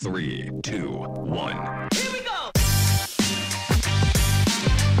3, 2, 1. Here we go!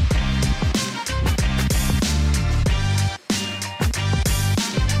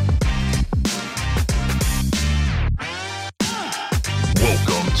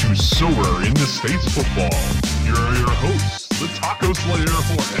 Welcome to Sorare in the States Football. Here are your hosts, the Taco Slayer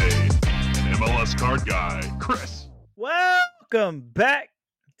Jorge, and MLS card guy Chris. Welcome back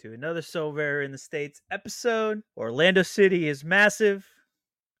to another So Rare in the States episode. Orlando City is massive.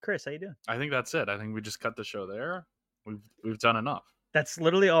 Chris, how you doing? I think that's it. I think we just cut the show there. We've done enough. That's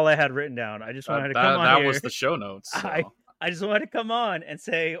literally all I had written down. I just wanted to come on that here. was the show notes. So. I just wanted to come on and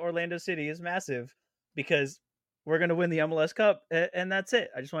say Orlando City is massive because we're going to win the MLS Cup, and that's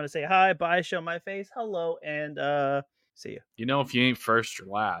it. I just want to say hi, bye, show my face, hello, and see you. You know, if you ain't first, you're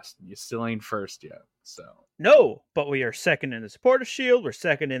last. You still ain't first yet. So no, but we are second in the Supporters Shield. We're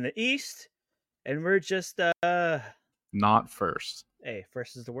second in the East, and we're just not first. Hey,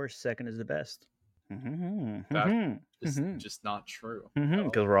 first is the worst, second is the best. That is just not true.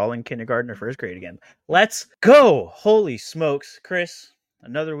 Because we're all in kindergarten or first grade again. Let's go! Holy smokes, Chris!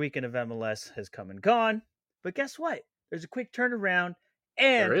 Another weekend of MLS has come and gone. But guess what? There's a quick turnaround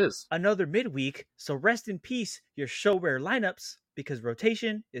and there is another midweek. So rest in peace, your show rare lineups, because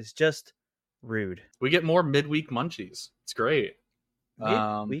rotation is just rude. We get more midweek munchies. It's great.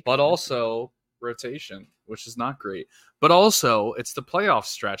 But also rotation, which is not great. But also, it's the playoff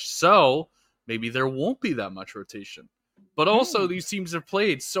stretch, so maybe there won't be that much rotation. But also, these teams have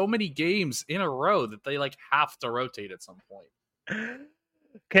played so many games in a row that they have to rotate at some point.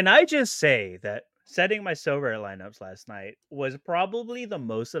 Can I just say that setting my So Rare lineups last night was probably the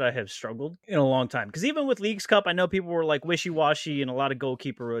most that I have struggled in a long time. Because even with Leagues Cup, I know people were wishy-washy and a lot of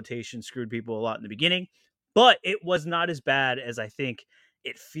goalkeeper rotation screwed people a lot in the beginning. But it was not as bad as I think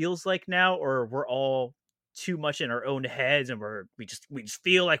it feels like now, or we're all too much in our own heads and we just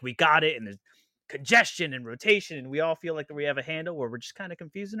feel like we got it, and there's congestion and rotation and we all feel like we have a handle, where we're just kind of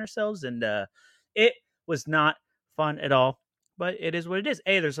confusing ourselves, and it was not fun at all. But it is what it is.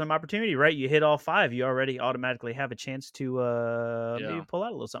 Hey, there's some opportunity, right? You hit all 5, you already automatically have a chance to maybe pull out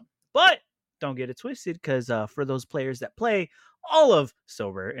a little something. But don't get it twisted, because for those players that play all of So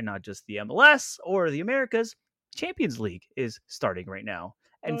Rare and not just the MLS or the Americas, Champions League is starting right now.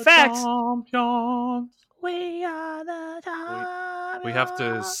 In fact, champions. We are the champions. We have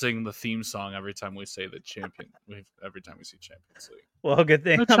to sing the theme song every time we say the champion. Every time we see Champions League. Well, good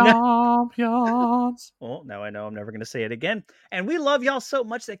thing. The champions. Well, now I know I'm never going to say it again. And we love y'all so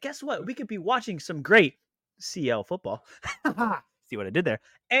much that guess what? We could be watching some great CL football. See what I did there?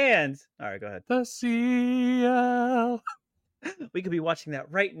 And all right, go ahead. The CL. We could be watching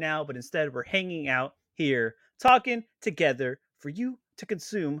that right now, but instead we're hanging out here talking together for you to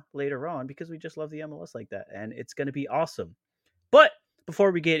consume later on, because we just love the MLS like that, and it's going to be awesome. But before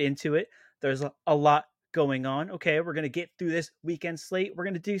we get into it, there's a lot going on. Okay, we're going to get through this weekend slate. We're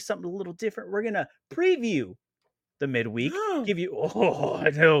going to do something a little different. We're going to preview the midweek. Give you, I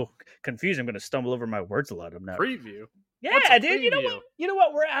know, confused. I'm going to stumble over my words a lot. I'm not. Preview? Yeah, dude. Preview? You know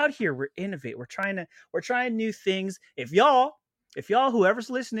what? We're out here. We're innovate. We're trying new things. If y'all, whoever's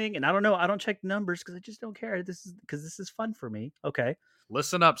listening, and I don't know, I don't check numbers because I just don't care. This is fun for me. Okay.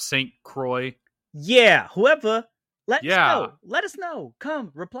 Listen up, St. Croix. Yeah. Whoever, let us know. Let us know.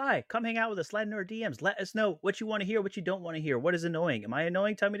 Come, reply. Come hang out with us. Slide into our DMs. Let us know what you want to hear, what you don't want to hear. What is annoying? Am I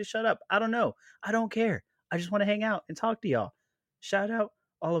annoying? Tell me to shut up. I don't know. I don't care. I just want to hang out and talk to y'all. Shout out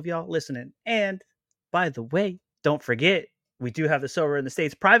all of y'all listening. And by the way, don't forget, we do have the So Rare in the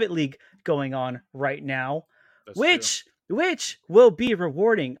States private league going on right now. That's which will be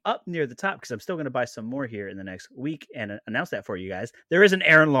rewarding up near the top, because I'm still going to buy some more here in the next week and announce that for you guys. There is an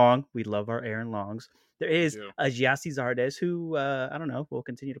Aaron Long. We love our Aaron Longs. There is a Giassi Zardes, who, I don't know, will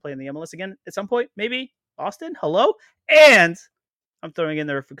continue to play in the MLS again at some point. Maybe Austin. Hello. And I'm throwing in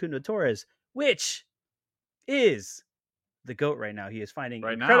there Facundo Torres, which is the GOAT right now. He is finding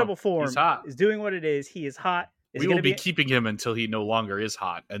incredible form. He's hot. Is doing what it is. He is hot. We will be keeping him until he no longer is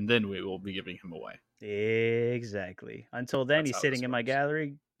hot, and then we will be giving him away. Exactly. Until then, he's sitting in my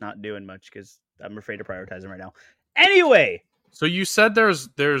gallery, not doing much because I'm afraid to prioritize him right now. Anyway. So you said there's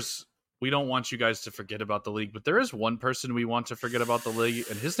we don't want you guys to forget about the league, but there is one person we want to forget about the league,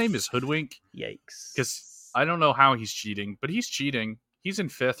 and his name is Hoodwink. Yikes. Because I don't know how he's cheating, but he's cheating. He's in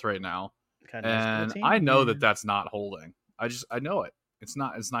 5th right now. And I know that that's not holding. I know it. It's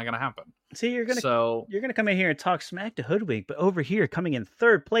not going to happen. See, you're going to come in here and talk smack to Hoodwink, but over here, coming in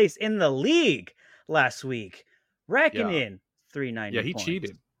 3rd place in the league last week, racking in 390 Yeah, he points.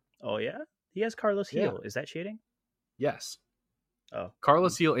 cheated. Oh, yeah? He has Carlos Heel. Is that cheating? Yes. Oh.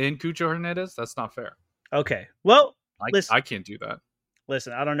 Carlos Heel and Cucho Hernandez? That's not fair. Okay. Well, I can't do that.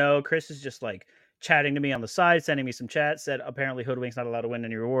 Listen, I don't know. Chris is just like chatting to me on the side, sending me some chat, said apparently Hoodwink's not allowed to win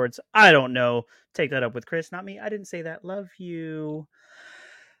any rewards. I don't know. Take that up with Chris, not me. I didn't say that. Love you.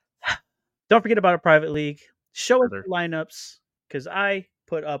 Don't forget about a private league. Show us the lineups because I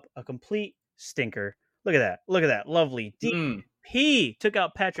put up a complete stinker. Look at that. Look at that. Lovely. DP took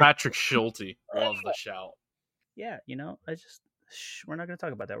out Patrick Schulte. Love the shout. Yeah, we're not going to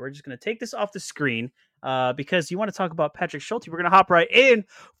talk about that. We're just going to take this off the screen because you want to talk about Patrick Schulte. We're going to hop right in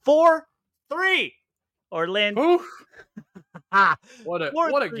 4-3. Orlando. What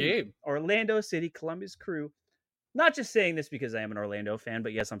a game. Orlando City, Columbus Crew. Not just saying this because I am an Orlando fan,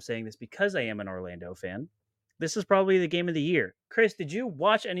 but yes, I'm saying this because I am an Orlando fan. This is probably the game of the year. Chris, did you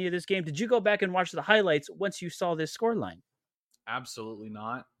watch any of this game? Did you go back and watch the highlights once you saw this scoreline? Absolutely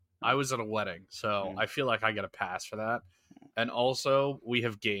not. I was at a wedding, so I feel like I get a pass for that. And also, we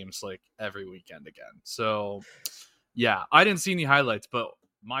have games like every weekend again. So, yeah, I didn't see any highlights, but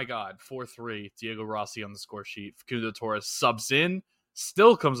my God, 4-3, Diego Rossi on the score sheet. Facundo Torres subs in,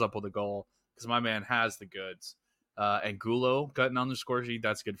 still comes up with a goal because my man has the goods. And Gulo gotten on the score sheet.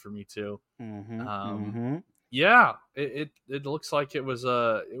 That's good for me too. Yeah, it looks like it was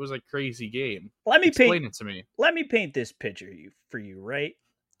a crazy game. Explain it to me. Let me paint this picture for you, right?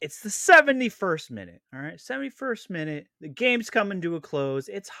 It's the 71st minute. All right, 71st minute. The game's coming to a close.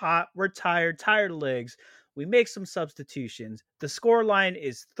 It's hot. We're tired legs. We make some substitutions. The score line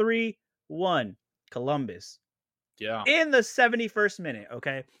is 3-1 Columbus. Yeah. In the 71st minute.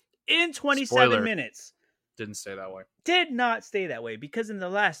 Okay. In 27 minutes. Didn't stay that way. Did not stay that way because in the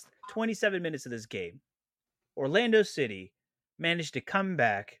last 27 minutes of this game, Orlando City managed to come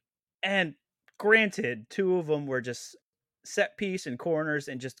back, and granted, 2 of them were just set piece and corners,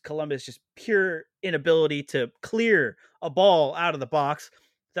 and just Columbus just pure inability to clear a ball out of the box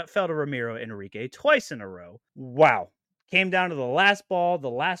that fell to Ramiro Enrique twice in a row. Wow. Came down to the last ball, the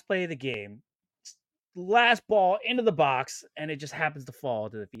last play of the game. Last ball into the box, and it just happens to fall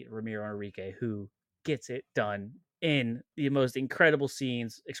to defeat Ramiro Enrique, who gets it done in the most incredible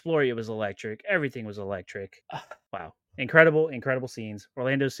scenes. Exploria was electric. Everything was electric. Wow. Incredible scenes.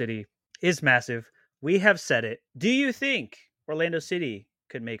 Orlando City is massive. We have said it. Do you think Orlando City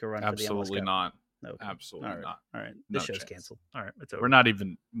could make a run for the MLS Cup? Absolutely not. No. Absolutely not. All right. This show's canceled. All right. It's over. We're not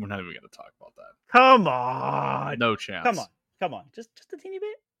even going to talk about that. Come on. No chance. Come on. Just a teeny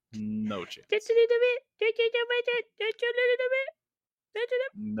bit. No chance. Just a little bit. Just a little bit.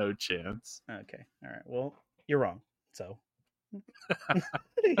 No chance. Okay. All right. Well, you're wrong. So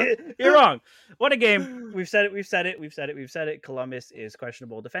you're wrong. What a game. We've said it. Columbus is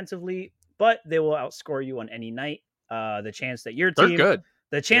questionable defensively, but they will outscore you on any night. The chance that your team, they're good.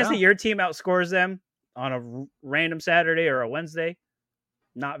 The chance that your team outscores them on a random Saturday or a Wednesday,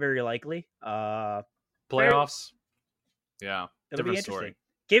 not very likely. Playoffs. Yeah. It'll be interesting. Story.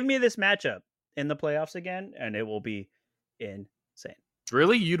 Give me this matchup in the playoffs again, and it will be insane.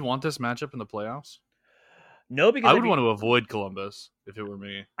 Really? You'd want this matchup in the playoffs? No, because I would want to avoid Columbus if it were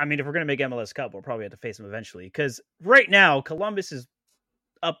me. I mean, if we're going to make MLS Cup, we'll probably have to face them eventually. Because right now, Columbus is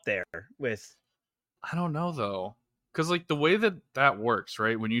up there with... I don't know, though. Because like the way that works,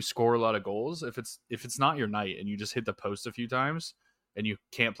 right? When you score a lot of goals, if it's not your night and you just hit the post a few times and you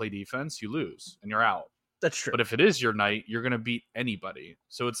can't play defense, you lose and you're out. That's true. But if it is your night, you're going to beat anybody.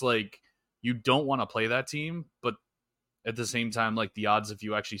 So it's like you don't want to play that team, but at the same time, like the odds of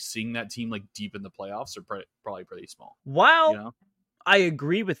you actually seeing that team like deep in the playoffs are probably pretty small. While I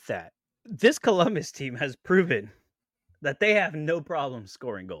agree with that, this Columbus team has proven that they have no problem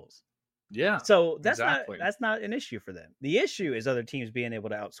scoring goals. Yeah. So that's not an issue for them. The issue is other teams being able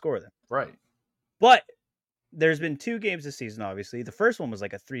to outscore them. Right. But there's been 2 games this season, obviously. The first one was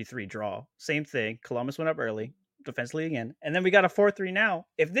like a 3-3 draw. Same thing. Columbus went up early, defensively again. And then we got a 4-3 now.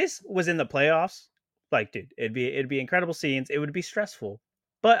 If this was in the playoffs, like, dude, it'd be incredible scenes. It would be stressful.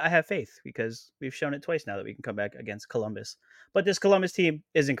 But I have faith because we've shown it twice now that we can come back against Columbus. But this Columbus team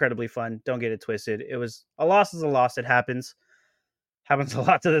is incredibly fun. Don't get it twisted. It was a loss is a loss. It happens. Happens a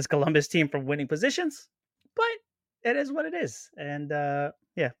lot to this Columbus team from winning positions. But it is what it is. And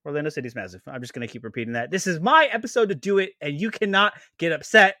Orlando City's massive. I'm just going to keep repeating that. This is my episode to do it. And you cannot get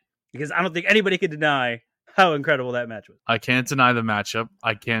upset because I don't think anybody can deny how incredible that match was. I can't deny the matchup.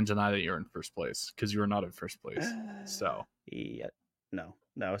 I can't deny that you're in first place because you are not in first place. So yeah, no.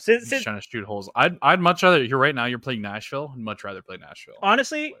 Since trying to shoot holes, I'd much rather. You're right now. You're playing Nashville. I'd much rather play Nashville.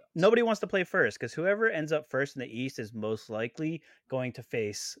 Honestly, nobody wants to play first because whoever ends up first in the East is most likely going to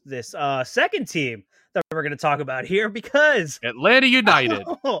face this second team that we're going to talk about here because Atlanta United.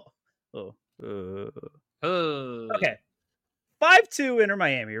 Okay. 5-2 Inter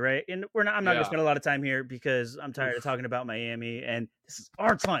Miami, right? And I'm not going to Yeah. spend a lot of time here because I'm tired of talking about Miami. And this is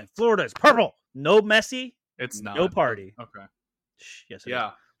our time. Florida is purple. No Messi. It's not. No party. Okay. Yes, it is.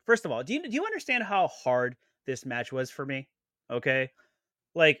 Yeah. First of all, do you understand how hard this match was for me? Okay.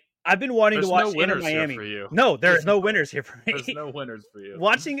 Like, I've been wanting There's to watch no Inter winners here Miami. for you. No, there's no winners here for me. There's no winners for you.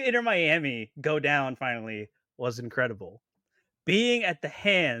 Watching Inter Miami go down finally was incredible. Being at the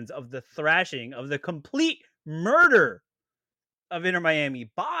hands of the thrashing of the complete murder of Inter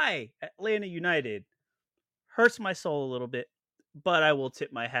Miami by Atlanta United hurts my soul a little bit, but I will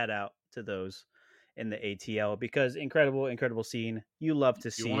tip my hat out to those in the ATL because incredible scene. You love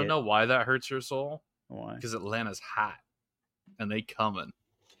to see it. You want to know why that hurts your soul? Why? Because Atlanta's hot and they coming.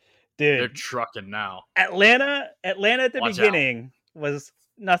 Dude, They're trucking now. Atlanta at the Watch beginning was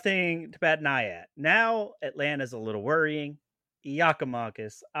nothing to bat an eye at. Now Atlanta's a little worrying.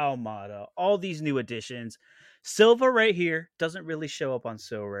 Giacomakis, Almada, all these new additions. Silva right here doesn't really show up on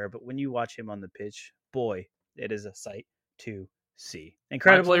Sorare, but when you watch him on the pitch, boy, it is a sight to see.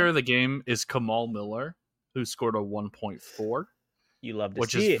 Incredible. My player of the game is Kamal Miller, who scored a 1.4. You love to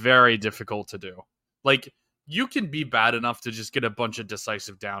which see is it. very difficult to do. Like, you can be bad enough to just get a bunch of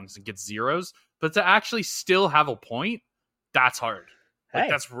decisive downs and get zeros, but to actually still have a point, that's hard.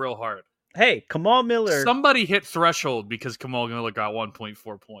 Like, that's real hard. Hey, Kamal Miller. Somebody hit threshold because Kamal Miller got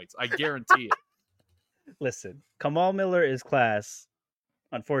 1.4 points. I guarantee it. Listen, Kamal Miller is class.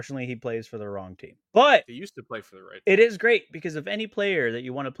 Unfortunately, he plays for the wrong team. But he used to play for the right team. It is great because if any player that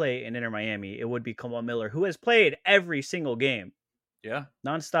you want to play in Inter Miami, it would be Kamal Miller, who has played every single game. Yeah.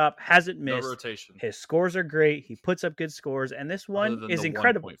 Nonstop, hasn't missed. No rotation. His scores are great. He puts up good scores. And this one is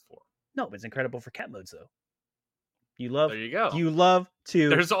incredible. 1.4. No, it's incredible for cat modes, though. There you go. You love to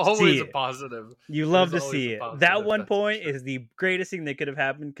There's always a positive. You love to see it. That 1 point is the greatest thing that could have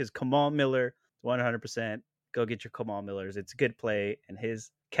happened because Kamal Miller, 100%. Go get your Kamal Millers. It's a good play. And his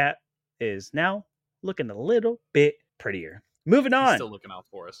cat is now looking a little bit prettier. Moving on. He's still looking out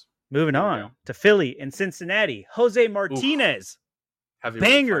for us. Moving on to Philly and Cincinnati. Jose Martinez.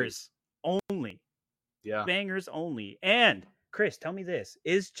 Bangers only. Yeah. Bangers only. And Chris, tell me this.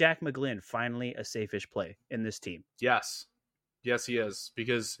 Is Jack McGlynn finally a safe-ish play in this team? Yes. Yes, he is.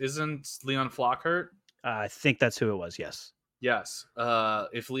 Because isn't Leon Flock hurt? I think that's who it was, yes. Yes.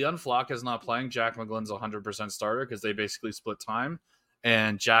 If Leon Flock is not playing, Jack McGlynn's 100% starter because they basically split time.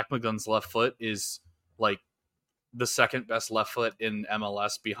 And Jack McGlynn's left foot is like the second best left foot in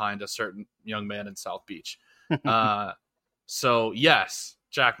MLS behind a certain young man in South Beach. So, yes,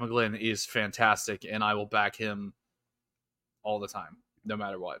 Jack McGlynn is fantastic, and I will back him all the time, no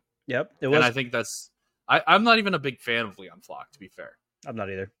matter what. Yep. And I think that's... I'm not even a big fan of Leon Flock, to be fair. I'm not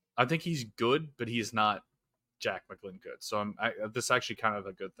either. I think he's good, but he's not Jack McGlynn good. So this is actually kind of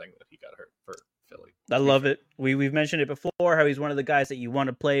a good thing that he got hurt for Philly. I love it. We've mentioned it before, how he's one of the guys that you want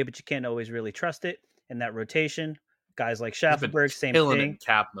to play, but you can't always really trust it in that rotation. Guys like Schaffenberg, same thing. In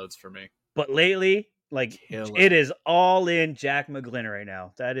cap modes for me. But lately, it is all in Jack McGlynn right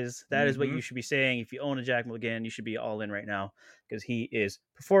now. That is what you should be saying. If you own a Jack McGlynn, you should be all in right now because he is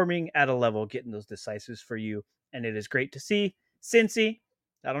performing at a level, getting those decisives for you. And it is great to see. Cincy,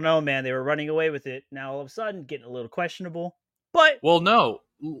 I don't know, man. They were running away with it. Now all of a sudden, getting a little questionable. But no,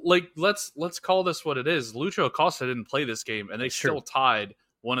 let's call this what it is. Lucho Acosta didn't play this game, and they still tied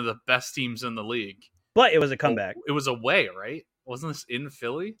one of the best teams in the league. But it was a comeback. It was away, right? Wasn't this in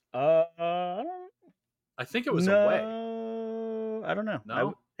Philly? I think it was away. I don't know.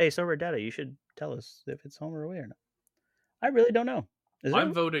 No? Hey, Sorare Data, you should tell us if it's home or away or not. I really don't know.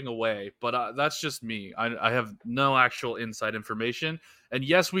 I'm voting away, but that's just me. I have no actual inside information. And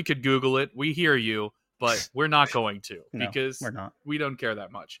yes, we could Google it. We hear you, but we're not going to because we're not. We don't care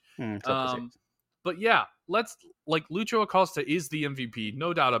that much. But yeah, Lucho Acosta is the MVP,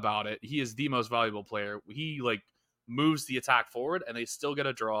 no doubt about it. He is the most valuable player. He moves the attack forward, and they still get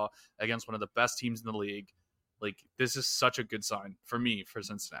a draw against one of the best teams in the league. This is such a good sign for me for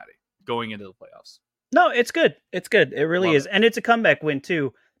Cincinnati going into the playoffs. No, it's good. It's good. It really is. And it's a comeback win,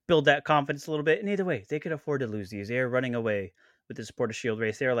 too. Build that confidence a little bit. And either way, they could afford to lose these. They are running away with the Supporter Shield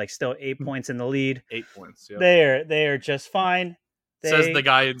race. They're still 8 points in the lead. 8 points, yeah. They are just fine. Says the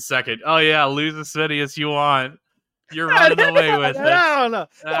guy in second. Oh, yeah, lose as many as you want. You're running away with it. No.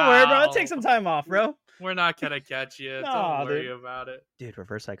 Don't worry, bro. Take some time off, bro. We're not going to catch you. Don't worry about it. Dude,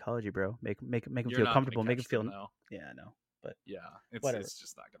 reverse psychology, bro. Make him feel comfortable. Make him feel... Yeah, I know. But yeah, it's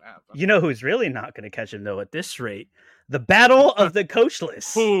just not going to happen. You know who's really not going to catch him, though, at this rate? The battle of the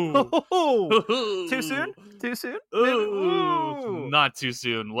coachless. Too soon? Too soon? Ooh. Not too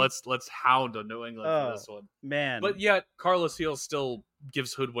soon. Let's hound on New England for this one. Man. But yet, Carlos Hill still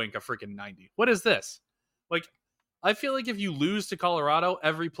gives Hoodwink a freaking 90. What is this? I feel like if you lose to Colorado,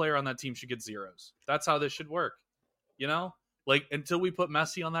 every player on that team should get zeros. That's how this should work. You know, like until we put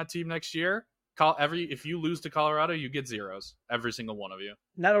Messi on that team next year, if you lose to Colorado, you get zeros. Every single one of you.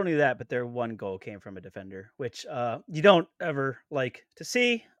 Not only that, but their one goal came from a defender, which you don't ever like to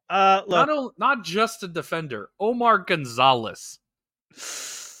see. Look, not just a defender, Omar Gonzalez.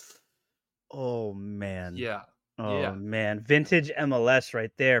 Oh man. Yeah. Oh man, vintage MLS right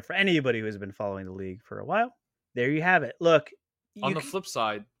there for anybody who has been following the league for a while. There you have it. Look, on the flip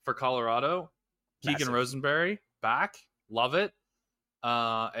side for Colorado, Keegan Rosenberry back, love it,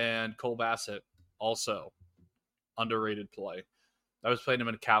 and Cole Bassett also underrated play. I was playing him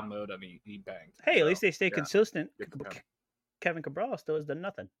in cap mode and he banged. Hey, at least they stay consistent. Kevin Cabral still has done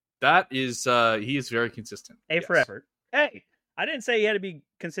nothing. That is, he is very consistent. For effort. Hey, I didn't say he had to be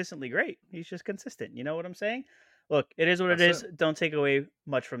consistently great. He's just consistent. You know what I'm saying? Look, it is what it is. Don't take away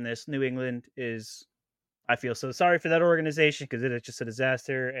much from this. New England is, I feel so sorry for that organization because it is just a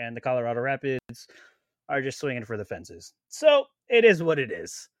disaster, and the Colorado Rapids are just swinging for the fences. So it is what it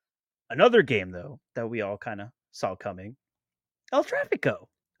is. Another game, though, that we all kind of saw coming, El Tráfico,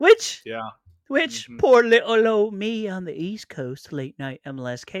 which poor little old me on the East Coast late night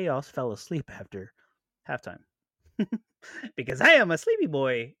MLS chaos fell asleep after halftime. Because I am a sleepy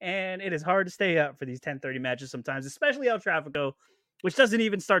boy, and it is hard to stay up for these 10:30 matches sometimes, especially El Tráfico, which doesn't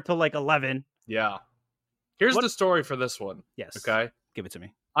even start till like 11. Yeah. Here's the story for this one. Yes. Okay. Give it to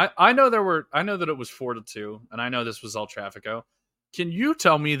me. I know that it was 4-2, and I know this was El Tráfico. Can you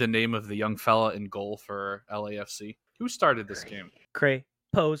tell me the name of the young fella in goal for LAFC? Who started this game? Cray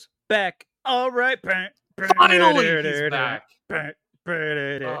Poe's back. All right. Finally, he's back. All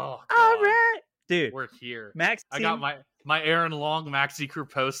right. Dude, we're here. Max, I got my Aaron Long Maxi Crew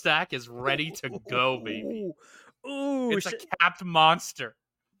stack is ready to go, baby. Ooh, it's a capped monster.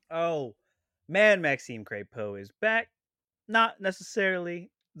 Oh, man, Maxime Crépeau is back. Not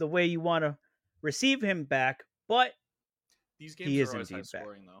necessarily the way you want to receive him back, but these games are always high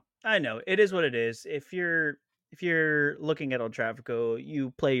scoring, though. I know. It is what it is. If you're looking at El Tráfico,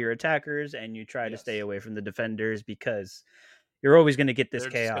 you play your attackers and you try to stay away from the defenders because you're always going to get this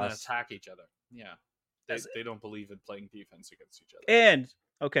chaos. They're just going to attack each other. Yeah. They don't believe in playing defense against each other. And,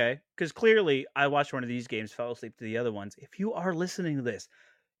 okay, because clearly I watched one of these games, fell asleep to the other ones. If you are listening to this,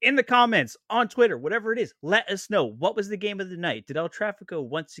 in the comments, on Twitter, whatever it is, let us know. What was the game of the night? Did El Tráfico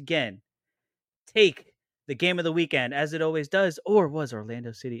once again take the game of the weekend, as it always does? Or was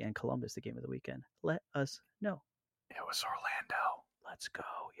Orlando City and Columbus the game of the weekend? Let us know. It was Orlando. Let's go.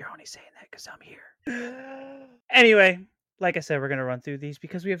 You're only saying that because I'm here. Anyway, like I said, we're going to run through these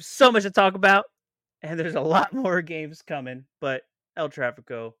because we have so much to talk about. And there's a lot more games coming. But El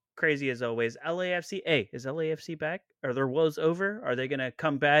Tráfico, crazy as always. LAFC, is LAFC back? Or their woes over? Are they going to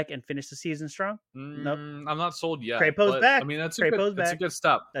come back and finish the season strong? Nope. I'm not sold yet. Crépeau's back. I mean, that's a good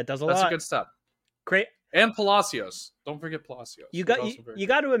step. That does a lot. That's a good step. And Palacios. Don't forget Palacios. You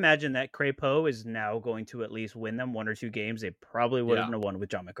got to imagine that Crépeau is now going to at least win them one or two games they probably wouldn't have won with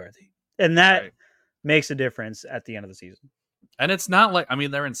John McCarthy. And that makes a difference at the end of the season. And it's not like, I mean,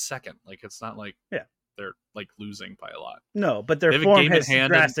 they're in second. Like, it's not like they're like losing by a lot. No, but their form has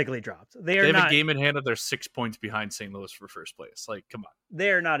drastically dropped. They have a game in hand of they're 6 points behind St. Louis for first place. Like, come on.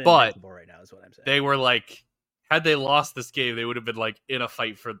 They're not invincible right now, is what I'm saying. They were like, had they lost this game, they would have been like in a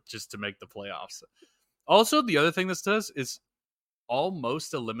fight for just to make the playoffs. Also, the other thing this does is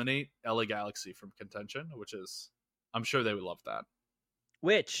almost eliminate LA Galaxy from contention, which is, I'm sure they would love that.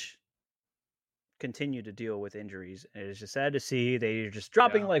 Which continue to deal with injuries. It is just sad to see they're just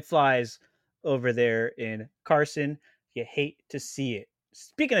dropping like flies over there in Carson. You hate to see it.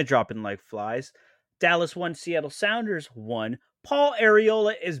 Speaking of dropping like flies, Dallas won, Seattle Sounders won. Paul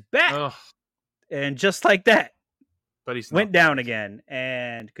Arriola is back. Ugh. And just like that, but he went down again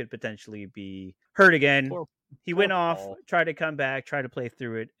and could potentially be hurt again. He went off, tried to come back, tried to play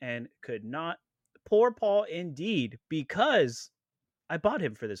through it, and could not. Poor Paul indeed, because I bought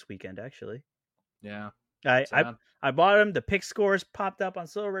him for this weekend, actually. Yeah. I bought him. The pick scores popped up on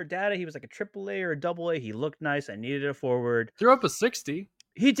Sorare data. He was like a AAA or a AA. He looked nice. I needed a forward. Threw up a 60.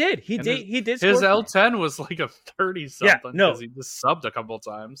 He did. He did. His L10 was like a 30 something. Yeah, no, he just subbed a couple of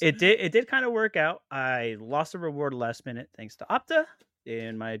times. It did kind of work out. I lost a reward last minute thanks to Opta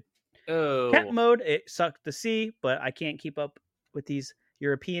in my cat mode. It sucked to see, but I can't keep up with these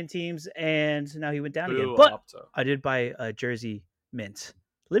European teams, and now he went down again. But Opta. I did buy a jersey mint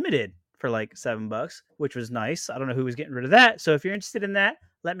limited for like $7, which was nice. I don't know who was getting rid of that. So if you're interested in that,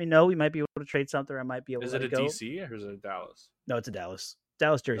 let me know. We might be able to trade something. I might be able to let it go. Is it a DC or is it a Dallas? No, it's a Dallas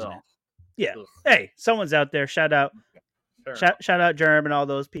jersey mint. Yeah. Ugh. Hey, someone's out there. Shout out. Shout out Jerem and all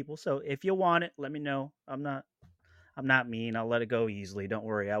those people. So if you want it, let me know. I'm not I'm not mean. I'll let it go easily. Don't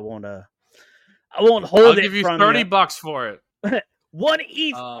worry. I won't hold I'll it give you from $30 for it. One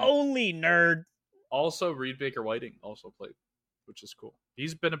ETH only, nerd. Also, Reed Baker Whiting also played, which is cool.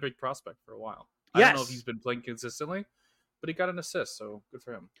 He's been a big prospect for a while. Yes. I don't know if he's been playing consistently, but he got an assist, so good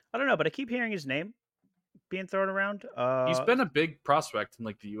for him. I don't know, but I keep hearing his name being thrown around. He's been a big prospect in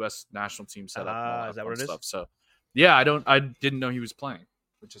like the U.S. national team setup and all that, is that what it stuff. is? So, yeah, I didn't know he was playing,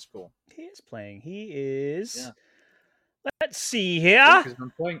 which is cool. He is playing. He is. Yeah. Let's see here.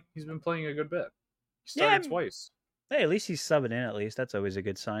 He's been playing a good bit. He started twice. Hey, at least he's subbing in. At least that's always a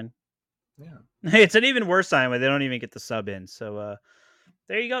good sign. Yeah. It's an even worse sign when they don't even get the sub in. So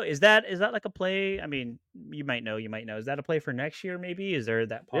there you go. Is that like a play? I mean, you might know. Is that a play for next year? Maybe is there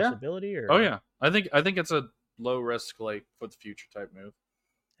that possibility? Or oh yeah, I think it's a low risk like for the future type move.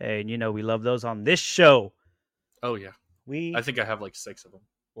 Hey, and we love those on this show. Oh yeah, I think I have like 6 of them.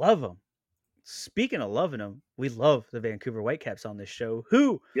 Love them. Speaking of loving them, we love the Vancouver Whitecaps on this show.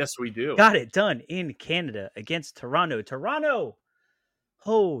 Who? Yes, we do. Got it done in Canada against Toronto.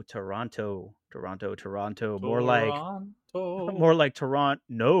 Oh, Toronto. More like Toronto.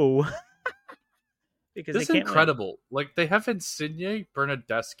 No. Because this is incredible. Win. Like they have Insigne,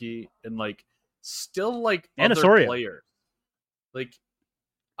 Bernadeschi, and like still like and other Osorio. Players. Like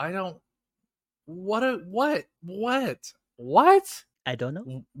I don't. What? I don't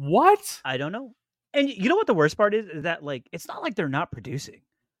know. What? I don't know. And you know what the worst part is that like it's not like they're not producing.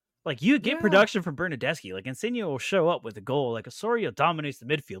 Like you get production from Bernadeschi. Like Insigne will show up with a goal. Like Osorio dominates the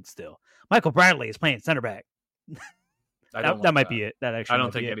midfield still. Michael Bradley is playing center back. That might be it. That actually, I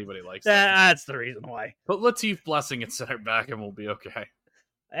don't think anybody likes that. That's the reason why. But Latif Blessing at center back, and we'll be okay.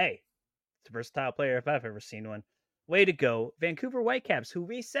 Hey, it's a versatile player if I've ever seen one. Way to go, Vancouver Whitecaps, who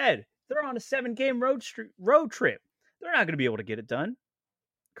we said they're on a 7-game road trip. They're not going to be able to get it done.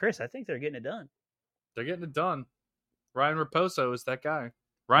 Chris, I think they're getting it done. They're getting it done. Ryan Raposo is that guy.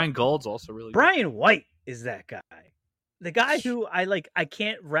 Ryan Gould's also really Brian good. White is that guy. The guy who I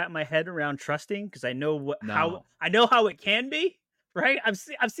can't wrap my head around trusting because I know how it can be, right? I've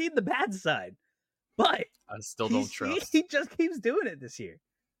seen the bad side, but I still don't trust. He just keeps doing it this year.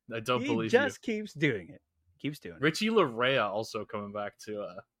 I don't believe he just keeps doing it. Richie Larea also coming back to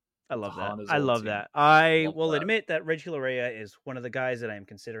I love that. I love that. I will admit that Richie Larea is one of the guys that I am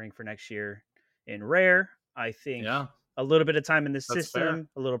considering for next year in Rare. I think a little bit of time in the system,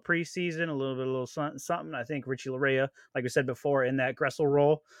 a little preseason, a little something. I think Richie Larea, like we said before, in that Gressel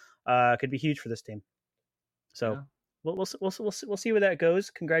role, could be huge for this team. So we'll see where that goes.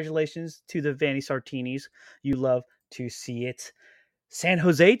 Congratulations to the Vanny Sartinis. You love to see it. San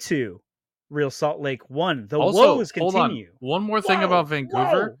Jose 2, Real Salt Lake 1. The woes continue. Hold on. One more thing about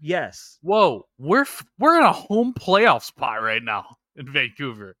Vancouver. Whoa, yes. Whoa, we're in a home playoff spot right now in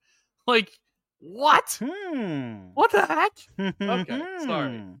Vancouver. Like. What? What the heck? Okay,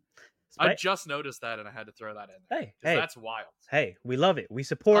 sorry. I just noticed that and I had to throw that in there. Hey, that's wild. Hey, we love it. We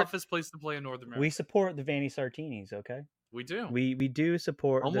support toughest place to play in North America. We support the Vanny Sartinis, okay? We do. We do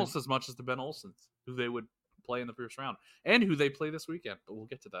support almost as much as the Ben Olsens, who they would play in the first round, and who they play this weekend. But we'll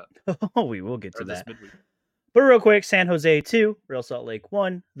get to that. Oh, we will get to that. Midweek. But real quick, San Jose 2, Real Salt Lake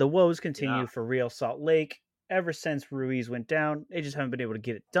 1. The woes continue for Real Salt Lake. Ever since Ruiz went down, they just haven't been able to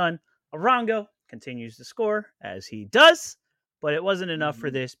get it done. Arango continues to score, as he does, but it wasn't enough for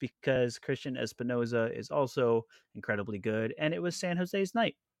this because Christian Espinoza is also incredibly good, and it was San Jose's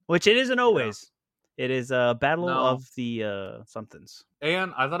night, which it isn't always. Yeah. It is a battle of the somethings.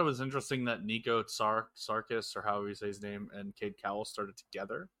 And I thought it was interesting that Nico Sarkis, or however you say his name, and Cade Cowell started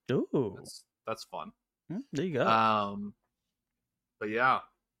together. Ooh. That's fun. There you go. But yeah.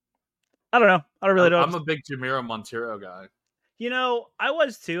 I don't know. I really don't. I'm a big Jamiro Montero guy. I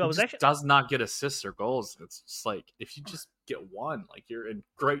was too. I was actually does not get assists or goals. It's just like if you just get one, like you're in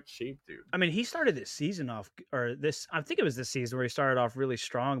great shape, dude. I mean, he started this season off, I think it was this season where he started off really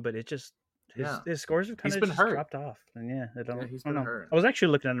strong, but it just his scores have kind of dropped off. And he's been hurt. I was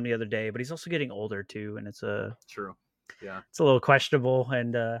actually looking at him the other day, but he's also getting older too, and it's true. Yeah, it's a little questionable,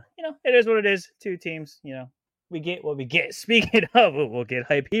 and it is what it is. 2 teams, we get what we get. Speaking of, we'll get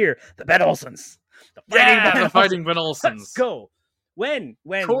hype here. The Ben Olsens. The fighting Ben Olsens. Let's go. When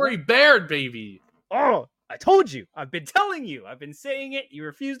Corey Baird, baby. Oh, I told you. I've been telling you. I've been saying it. You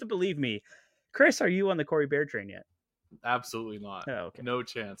refuse to believe me. Chris, are you on the Corey Baird train yet? Absolutely not. Oh, okay. No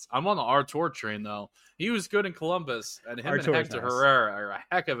chance. I'm on the Artur train, though. He was good in Columbus, and him Artur's and Hector Herrera are a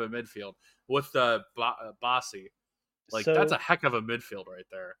heck of a midfield with Bossy. That's a heck of a midfield right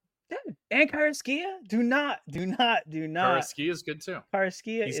there. And Carrasquilla? Do not. Carrasquilla is good too.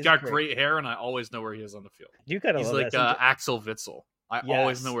 Carrasquilla He's got great hair, and I always know where he is on the field. You gotta He's love like that. Axel Witsel I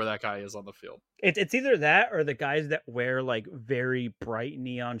always know where that guy is on the field. It's either that or the guys that wear like very bright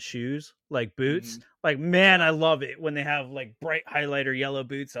neon shoes, like boots. Like, man, I love it when they have like bright highlighter yellow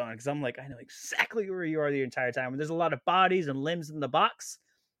boots on, because I'm like, I know exactly where you are the entire time. When there's a lot of bodies and limbs in the box,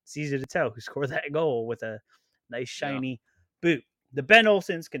 it's easy to tell who scored that goal with a nice shiny boot. The Ben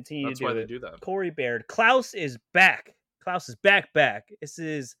Olsens continue to do it. That's why they do that. Corey Baird. Klaus is back. Klaus is back. This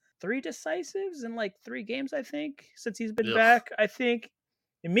is 3 decisives in like 3 games, I think, since he's been back. I think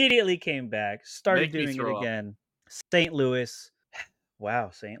immediately came back, started doing it again. St. Louis.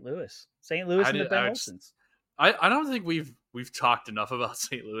 Wow, St. Louis and the Ben Olsens. I don't think we've talked enough about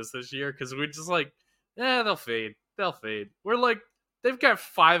St. Louis this year, because we're just like, they'll fade. We're like, they've got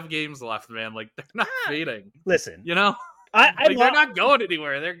 5 games left, man. Like, they're not fading. Listen, you know, they're not going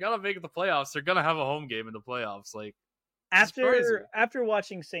anywhere. They're gonna make the playoffs. They're gonna have a home game in the playoffs. Like, after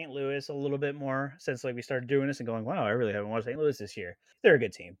watching St. Louis a little bit more since like we started doing this and going, wow, I really haven't watched St. Louis this year. They're a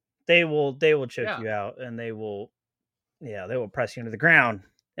good team. They will choke you out, and they will press you into the ground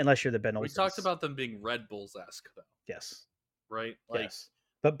unless you're the Ben Olsens. We talked about them being Red Bulls-esque, though. Yes. Right? Like, yes,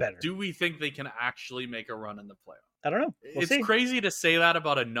 but better. Do we think they can actually make a run in the playoffs? I don't know. It's crazy to say that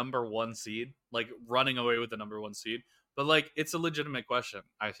about a number 1 seed, like running away with the number 1 seed, but like, it's a legitimate question,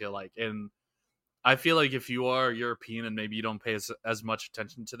 I feel like. And I feel like if you are European and maybe you don't pay as much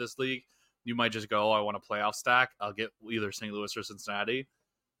attention to this league, you might just go, I want a playoff stack. I'll get either St. Louis or Cincinnati.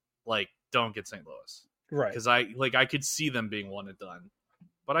 Like, don't get St. Louis. Right. Because I could see them being one and done.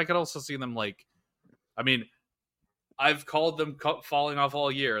 But I could also see them I've called them falling off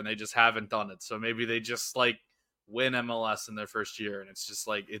all year, and they just haven't done it. So maybe they just like win MLS in their first year, and it's just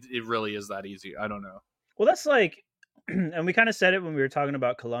like, it really is that easy. I don't know. Well, that's like, and we kind of said it when we were talking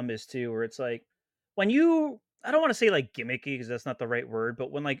about Columbus too, where it's like, when I don't want to say like gimmicky, because that's not the right word,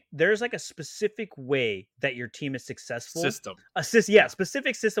 but when like there's like a specific way that your team is successful,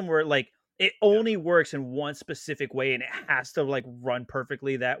 specific system where like it only works in one specific way and it has to like run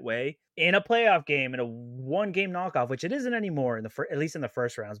perfectly that way in a playoff game, in a 1-game knockoff, which it isn't anymore at least in the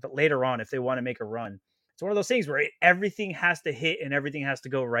first rounds, but later on, if they want to make a run, it's one of those things where everything has to hit and everything has to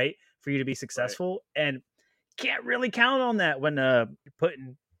go right for you to be successful. Right. And can't really count on that when you're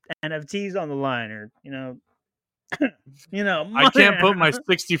putting NFTs on the line, or I can't put my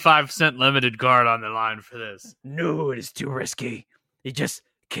 65-cent limited card on the line for this. No, it is too risky. You just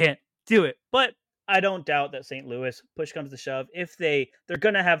can't do it. But I don't doubt that St. Louis, push comes to shove, if they're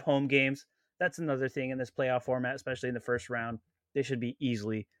gonna have home games, that's another thing in this playoff format, especially in the first round. They should be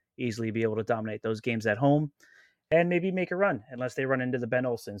easily be able to dominate those games at home and maybe make a run, unless they run into the Ben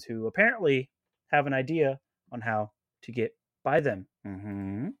Olsens, who apparently have an idea on how to get by them.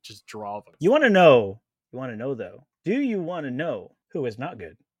 Just draw them. You want to know though, do you want to know who is not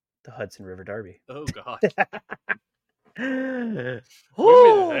good? The Hudson River Derby. Oh god.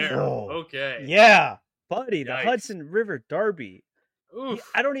 Okay. Yeah, buddy, the Hudson River Derby.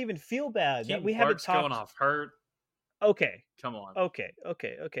 I don't even feel bad that we haven't talked. Going off hurt. Okay. Come on. Okay.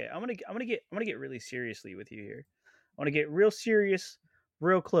 I'm gonna get really seriously with you here. I want to get real serious,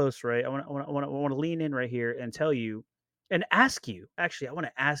 real close, right? I want to lean in right here and tell you and ask you. Actually, I want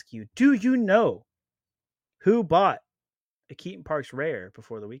to ask you: do you know who bought a Keaton Parks rare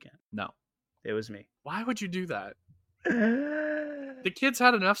before the weekend? No, it was me. Why would you do that? The kid's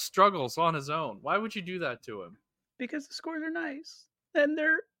had enough struggles on his own. Why would you do that to him? Because the scores are nice and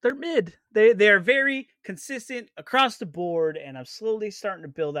they're mid. They're very consistent across the board, and I'm slowly starting to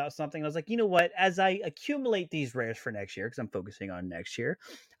build out something. I was like, you know what? As I accumulate these rares for next year, because I'm focusing on next year,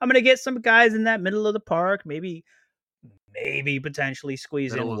 I'm gonna get some guys in that middle of the park. Maybe potentially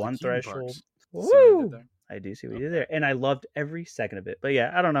squeeze in one threshold. Woo! I do see what you did there. And I loved every second of it. But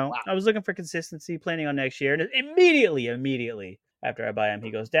yeah, I don't know. Wow. I was looking for consistency, planning on next year. And immediately after I buy him,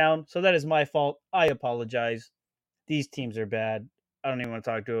 he goes down. So that is my fault. I apologize. These teams are bad. I don't even want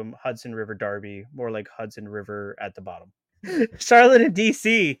to talk to him. Hudson River Derby, more like Hudson River at the bottom. Charlotte and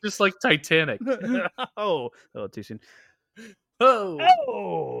DC. Just like Titanic. Oh, too soon.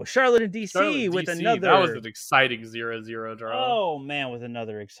 Oh, Charlotte and DC with another. That was an exciting 0-0 draw. Oh, man, with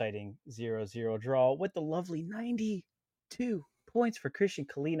another exciting 0-0 draw with the lovely 92 points for Christian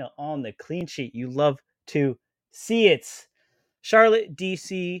Kalina on the clean sheet. You love to see it. Charlotte,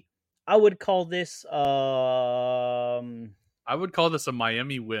 DC, I would call this a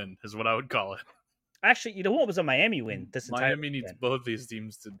Miami win is what I would call it. Actually, you know what was a Miami win this entire Miami weekend? Needs both these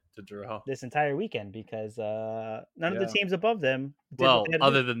teams to draw this entire weekend, because none of the teams above them did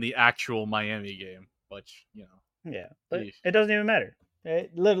other than the actual Miami game, which, yeah, but it doesn't even matter.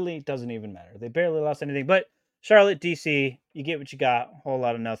 It literally doesn't even matter. They barely lost anything. But Charlotte, DC, you get what you got. Whole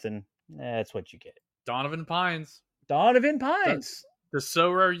lot of nothing. That's what you get. Donovan Pines. The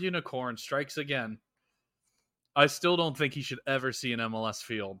Sorare unicorn strikes again. I still don't think he should ever see an MLS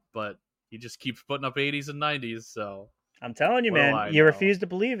field, but he just keeps putting up 80s and 90s. So I'm telling you, man, you refuse to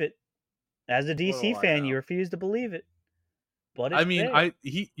believe it. As a DC fan, you refuse to believe it. But it's there.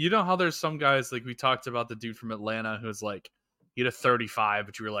 You know how there's some guys, like we talked about the dude from Atlanta who's like, he had a 35,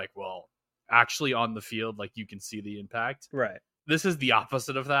 but you were like, well, actually on the field, like you can see the impact. Right. This is the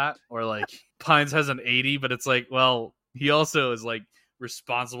opposite of that, or like Pines has an 80, but it's like, well, he also is like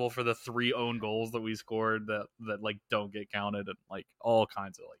responsible for the 3 own goals that we scored that like don't get counted, and like all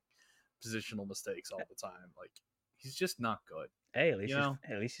kinds of like positional mistakes all the time. Like he's just not good. Hey, at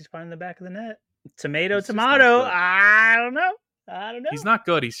least he's finding the back of the net. Tomato. I don't know. He's not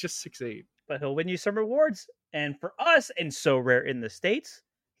good. He's just 6'8". But he'll win you some rewards. And for us, and so rare in the States,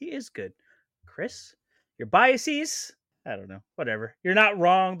 he is good. Chris, your biases, I don't know. Whatever. You're not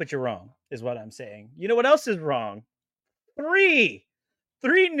wrong, but you're wrong, is what I'm saying. You know what else is wrong? 3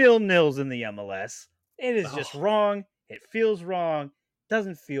 0-0s in the MLS. It is just wrong. It feels wrong.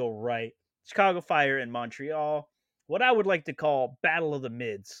 Doesn't feel right. Chicago Fire and Montreal. What I would like to call Battle of the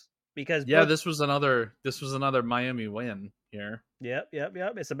Mids. Because this was another Miami win here. Yep.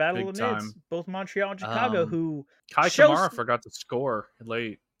 It's a battle of the mids. Both Montreal and Chicago, who Kai Kamara forgot to score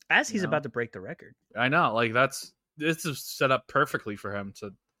late as he's about to break the record. I know, like this is set up perfectly for him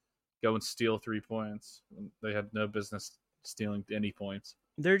to go and steal 3 points. They had no business stealing any points.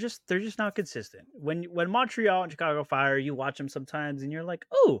 They're just not consistent. When Montreal and Chicago Fire, you watch them sometimes and you're like,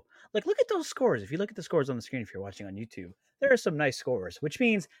 oh, like look at those scores. If you look at the scores on the screen, if you're watching on YouTube, there are some nice scores, which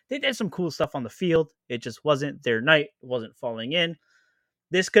means they did some cool stuff on the field. It just wasn't their night. It wasn't falling in.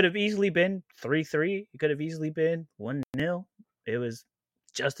 This could have easily been 3-3. It could have easily been 1-0. It was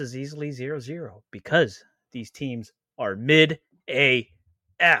just as easily 0-0 because these teams are mid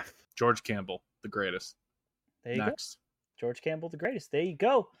AF. George Campbell, the greatest. There you go. George Campbell, the greatest. There you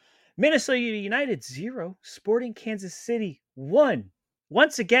go. Minnesota United 0. Sporting Kansas City 1.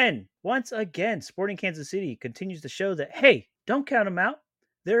 Once again, Sporting Kansas City continues to show that, hey, don't count them out.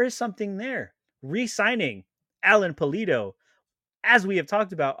 There is something there. Re-signing Alan Pulido, as we have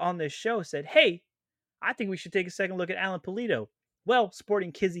talked about on this show, said, hey, I think we should take a second look at Alan Pulido. Well,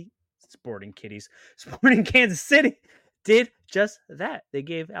 Sporting Kansas City did just that. They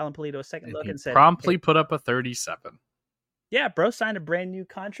gave Alan Pulido a second look and said, promptly put up a 37. Yeah, bro, signed a brand new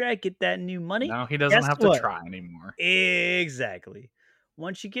contract, get that new money. Now he doesn't have to try anymore. Exactly.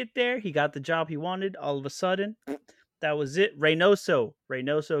 Once you get there, he got the job he wanted. All of a sudden, that was it. Reynoso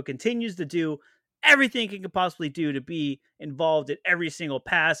continues to do everything he could possibly do to be involved in every single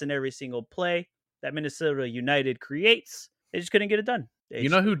pass and every single play that Minnesota United creates. They just couldn't get it done. You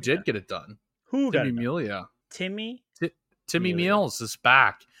know who did get it done? Who got it done? Melia. Timmy Meals is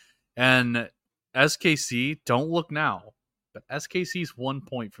back. And SKC, don't look now, but SKC's 1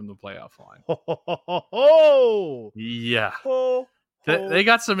 point from the playoff line. Yeah. They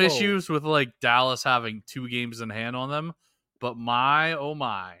got some issues with like Dallas having 2 games in hand on them, but my, oh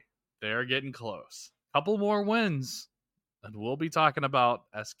my, they're getting close. Couple more wins, and we'll be talking about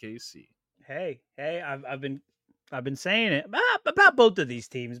SKC. Hey, I've been saying it about both of these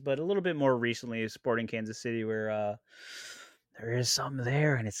teams, but a little bit more recently is Sporting Kansas City, where there is something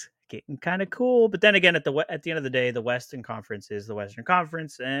there, and it's getting kind of cool. But then again, at the end of the day, the Western Conference is the Western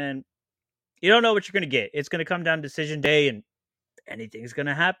Conference, and you don't know what you're going to get. It's going to come down to decision day, and anything's going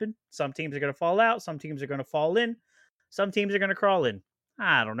to happen. Some teams are going to fall out. Some teams are going to fall in. Some teams are going to crawl in.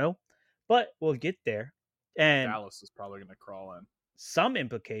 I don't know, but we'll get there. And Dallas is probably going to crawl in. Some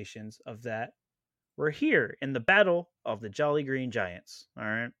implications of that were here in the battle of the Jolly Green Giants. All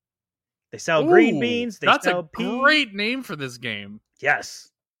right. They sell green beans. That's a great name for this game.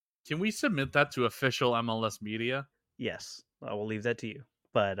 Yes. Can we submit that to official MLS media? Yes. I will leave that to you.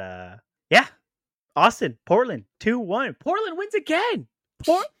 But, yeah. Austin, Portland, 2-1. Portland wins again.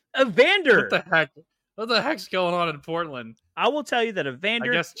 Evander. What the heck's going on in Portland? I will tell you that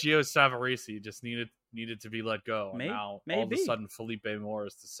Evander. I guess Gio Savarese just needed to be let go. And now, all of a sudden, Felipe Mora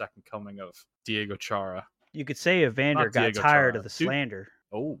is the second coming of Diego Chara. You could say Evander got tired of the slander.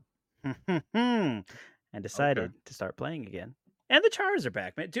 Oh. And decided to start playing again. And the Charas are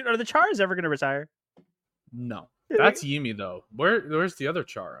back, man. Dude, are the Charas ever going to retire? No. That's Yimi, though. Where's the other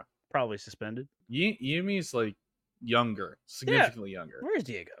Chara? Probably suspended. Yimi's like younger, significantly younger. Where's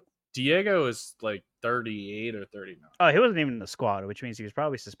Diego? Diego is like 38 or 39. Oh, he wasn't even in the squad, which means he was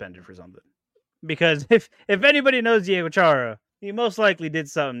probably suspended for something. Because if anybody knows Diego Chara, he most likely did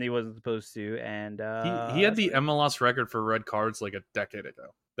something he wasn't supposed to. And he had the MLS record for red cards like a decade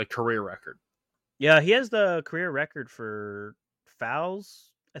ago. The career record. Yeah, he has the career record for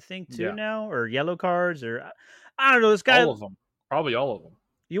fouls, I think, too, now, or yellow cards, or I don't know. This guy, all of them. Probably all of them.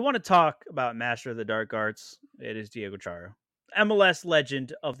 You want to talk about Master of the Dark Arts? It is Diego Chara, MLS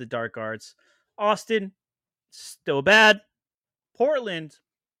legend of the Dark Arts. Austin, still bad. Portland,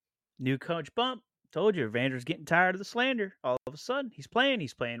 new coach bump. Told you, Evander's getting tired of the slander. All of a sudden, he's playing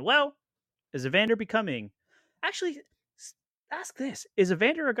well. Is Evander becoming... Actually, ask this. Is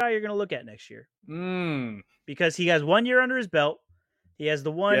Evander a guy you're going to look at next year? Because he has 1 year under his belt. He has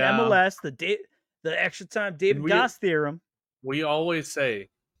the one MLS, the extra time David Goss theorem. We always say,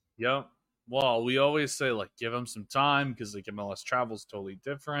 yep. Well, we always say, like, give him some time because, like, MLS travel's totally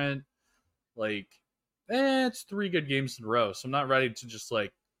different. Like, it's 3 good games in a row, so I'm not ready to just,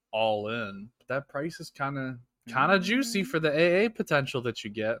 like, all in. But that price is kind of juicy for the AA potential that you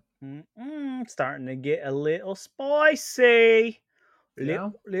get. Starting to get a little spicy.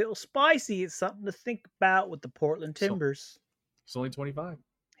 Little spicy. It's something to think about with the Portland Timbers. He's only 25.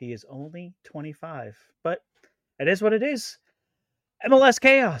 He is only 25. But it is what it is. MLS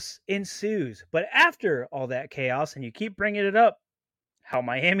chaos ensues. But after all that chaos, and you keep bringing it up, how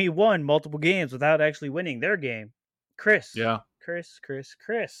Miami won multiple games without actually winning their game. Chris. Yeah. Chris,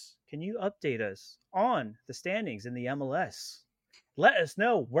 can you update us on the standings in the MLS? Let us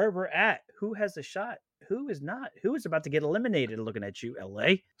know where we're at. Who has a shot? Who is not? Who is about to get eliminated? Looking at you,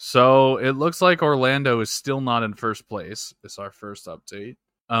 LA. So it looks like Orlando is still not in first place. It's our first update.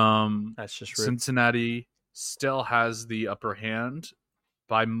 That's just rude. Cincinnati still has the upper hand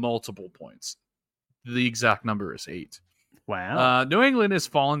by multiple points. The exact number is 8. Wow. New England is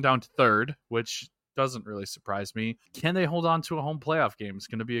falling down to 3rd, which doesn't really surprise me. Can they hold on to a home playoff game? It's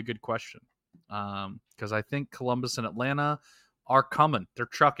going to be a good question. Because I think Columbus and Atlanta are coming. They're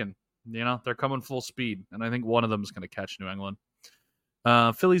trucking. You know, they're coming full speed. And I think one of them is going to catch New England.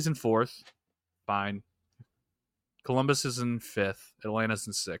 Philly's in 4th. Fine. Columbus is in 5th. Atlanta's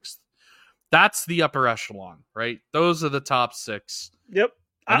in 6th. That's the upper echelon, right? Those are the top 6. Yep.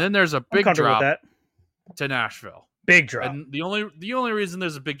 And then there's a big drop to Nashville. Big drop. And the only reason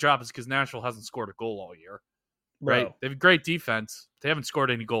there's a big drop is because Nashville hasn't scored a goal all year. Bro. Right? They have great defense. They haven't scored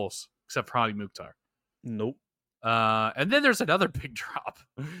any goals except for Hadi Mukhtar. Nope. And then there's another big drop.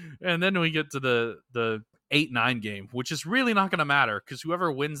 And then we get to the 8-9 game, which is really not going to matter because whoever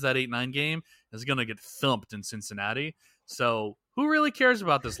wins that 8-9 game is going to get thumped in Cincinnati. So who really cares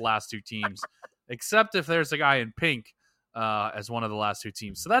about this last 2 teams, except if there's a guy in pink as one of the last 2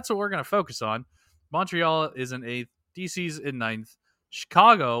 teams. So that's what we're going to focus on. Montreal is in 8th. DC's in 9th.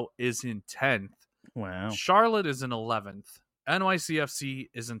 Chicago is in 10th. Wow. Charlotte is in 11th. NYCFC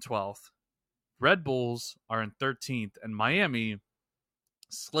is in 12th. Red Bulls are in 13th. And Miami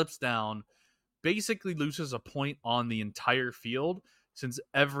slips down, basically loses a point on the entire field since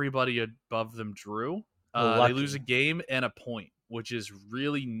everybody above them drew. They lose a game and a point, which is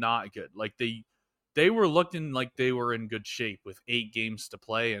really not good. Like they were looking like they were in good shape with 8 games to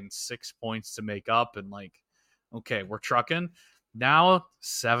play and 6 points to make up. And like, okay, we're trucking. Now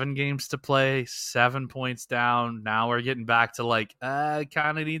 7 games to play, 7 points down. Now we're getting back to like,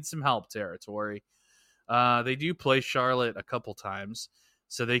 kind of need some help territory. They do play Charlotte a couple times,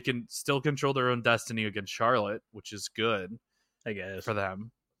 so they can still control their own destiny against Charlotte, which is good, I guess, for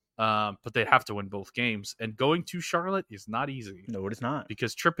them. But they have to win both games. And going to Charlotte is not easy. No, it is not.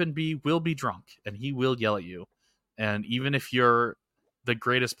 Because Trippin' B will be drunk, and he will yell at you. And even if you're the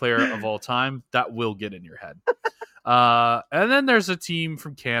greatest player of all time, that will get in your head. And then there's a team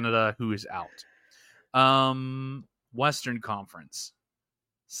from Canada who is out. Western Conference.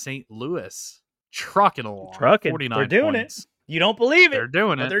 St. Louis. Trucking along. 49 They're doing points. it. You don't believe it. They're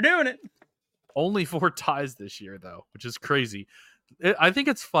doing it. They're doing it. Only 4 ties this year, though, which is crazy. I think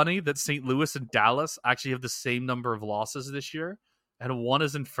it's funny that St. Louis and Dallas actually have the same number of losses this year, and one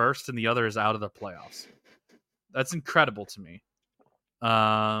is in first and the other is out of the playoffs. That's incredible to me.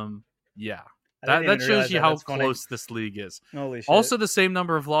 Yeah. That shows you how close this league is. Holy shit. Also the same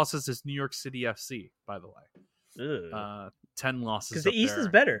number of losses as New York City FC, by the way. 10 losses. Because the East is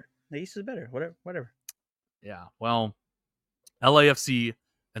better. The East is better. Whatever. Yeah. Well, LAFC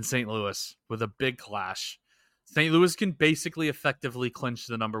and St. Louis with a big clash. St. Louis can basically effectively clinch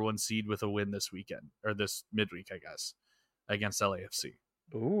the number 1 seed with a win this weekend, or this midweek, I guess, against LAFC.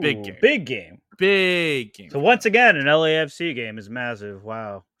 Ooh, big game. Big game. So once again, an LAFC game is massive.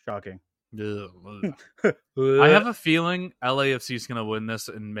 Wow. Shocking. I have a feeling LAFC is going to win this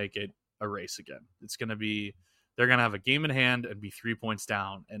and make it a race again. It's going to be, they're going to have a game in hand and be 3 points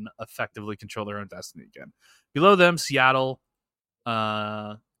down and effectively control their own destiny again. Below them, Seattle,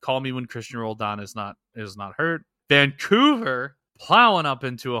 call me when Christian Roldan is not hurt. Vancouver plowing up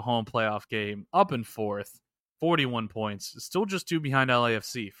into a home playoff game, up in 4th, 41 points, still just 2 behind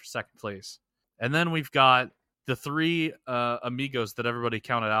LAFC for 2nd place. And then we've got the three amigos that everybody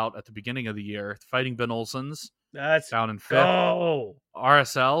counted out at the beginning of the year, Fighting Ben Olsen's down in fifth. Go.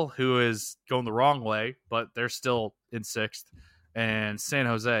 RSL, who is going the wrong way, but they're still in sixth, and San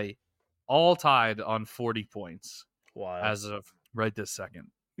Jose, all tied on 40 points. Wow. As of right this second.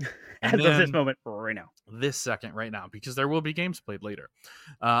 As of this moment right now. This second right now, because there will be games played later.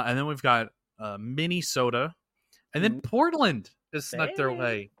 And then we've got Minnesota, and then Portland has snuck their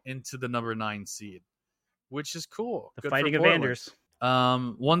way into the number 9 seed, which is cool. The Fighting Avengers.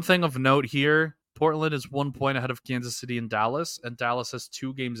 One thing of note here, Portland is 1 point ahead of Kansas City and Dallas has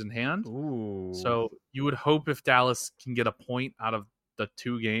 2 games in hand. Ooh. So you would hope if Dallas can get a point out of the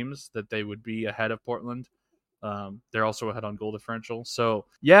 2 games that they would be ahead of Portland. They're also ahead on goal differential. So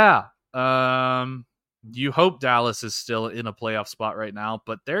yeah, you hope Dallas is still in a playoff spot right now,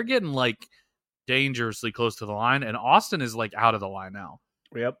 but they're getting like dangerously close to the line, and Austin is like out of the line now.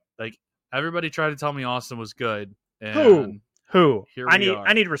 Yep. Like everybody tried to tell me Austin was good. And Who? Here I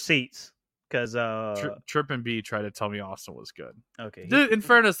we need receipts because Trip and B tried to tell me Austin was good. Okay. In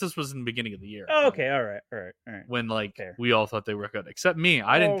fairness, this was in the beginning of the year. Oh, okay. All right. When we all thought they were good, except me.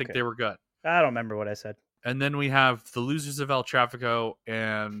 I didn't think they were good. I don't remember what I said. And then we have the losers of El Trafico,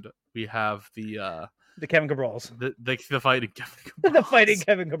 and we have the Kevin Cabrals. The fighting Kevin Cabrals. The fighting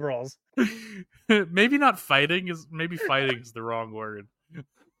Kevin Cabrals. Maybe not fighting is the wrong word.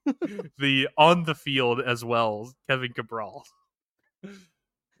 The on the field as well, Kevin Cabral.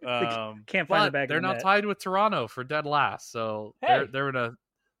 Can't find the back. They're now tied with Toronto for dead last, so hey. they're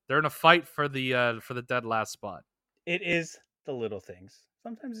in a fight for the dead last spot. It is the little things.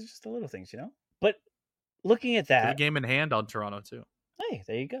 Sometimes it's just the little things, But looking at that, the game in hand on Toronto too. Hey,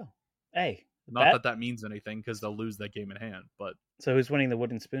 there you go. Hey, not that means anything because they'll lose that game in hand. But so who's winning the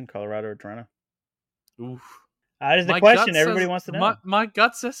wooden spoon, Colorado or Toronto? Oof. That is the question everybody wants to know. My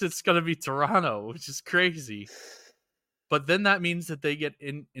gut says it's going to be Toronto, which is crazy. But then that means that they get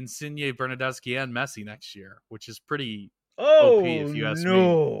Insigne, Bernardeschi, and Messi next year, which is pretty OP if you ask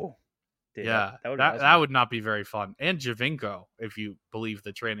me. Dude, yeah, that would not be very fun. And Javinko, if you believe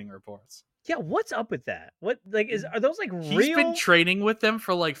the training reports. Yeah, what's up with that? What are those like real? He's been training with them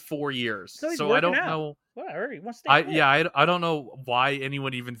for like 4 years, so I don't know. Whatever, he wants to stay I don't know why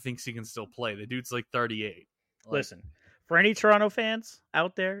anyone even thinks he can still play. The dude's like 38. Listen, for any Toronto fans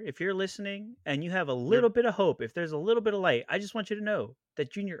out there, if you're listening and you have a little bit of hope, if there's a little bit of light, I just want you to know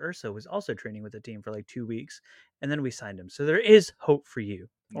that Junior Urso was also training with the team for like 2 weeks, and then we signed him. So there is hope for you,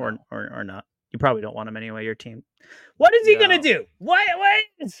 or not. You probably don't want him anyway. Your team. What is he gonna do? What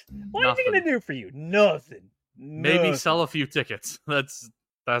is he gonna do for you? Nothing. Maybe sell a few tickets. That's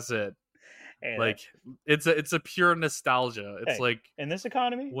it. Hey, like it's a pure nostalgia. It's like in this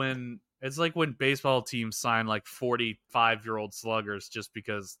economy when baseball teams sign like 45-year-old sluggers just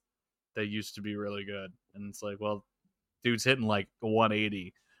because they used to be really good, and it's like, well, dude's hitting like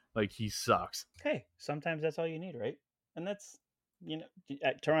 180, like he sucks. Hey, sometimes that's all you need, right? And that's.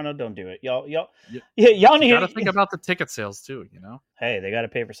 Toronto, don't do it. Y'all need to think about the ticket sales too. Hey, they got to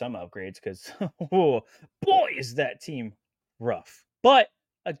pay for some upgrades because, boy, is that team rough. But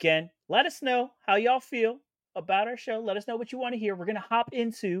again, let us know how y'all feel about our show. Let us know what you want to hear. We're gonna hop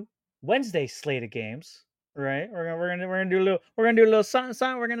into Wednesday's slate of games. Right? We're gonna do a little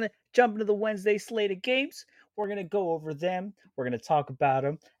something. We're gonna jump into the Wednesday slate of games. We're gonna go over them. We're gonna talk about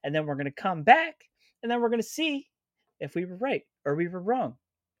them, and then we're gonna come back, and then we're gonna see if we were right or we were wrong,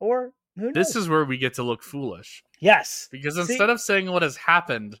 or who knows? This is where we get to look foolish. Yes. Because instead of saying what has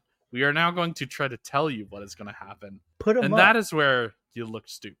happened, we are now going to try to tell you what is going to happen. And that is where you look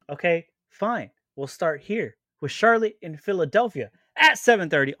stupid. Okay, fine. We'll start here with Charlotte in Philadelphia at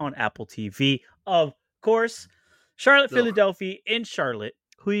 7:30 on Apple TV. Of course, Philadelphia in Charlotte.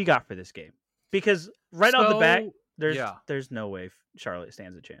 Who you got for this game? Because off the bat, there's no way Charlotte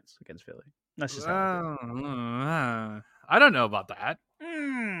stands a chance against Philly. That's just I don't know about that.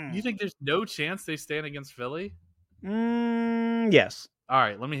 You think there's no chance they stand against Philly? Yes. All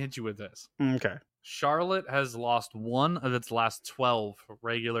right, let me hit you with this. Okay. Charlotte has lost 1 of its last 12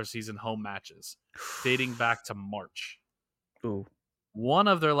 regular season home matches, dating back to March. Ooh. 1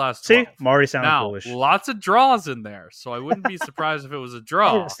 of their last 12. See, I'm already sounding foolish. Lots of draws in there, so I wouldn't be surprised if it was a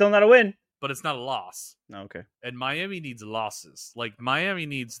draw. Still not a win. But it's not a loss. Okay. And Miami needs losses. Like, Miami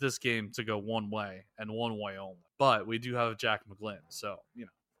needs this game to go one way and one way only. But we do have Jack McGlynn, so,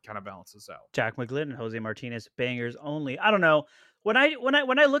 kind of balances out. Jack McGlynn and Jose Martinez, bangers only. I don't know. When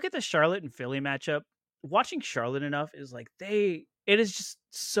I look at the Charlotte and Philly matchup, watching Charlotte enough is like it is just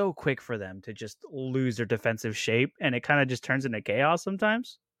so quick for them to just lose their defensive shape, and it kind of just turns into chaos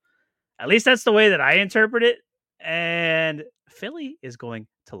sometimes. At least that's the way that I interpret it. And Philly is going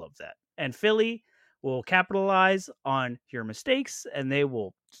to love that. And Philly, will capitalize on your mistakes and they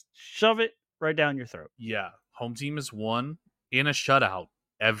will shove it right down your throat. Yeah. Home team has won in a shutout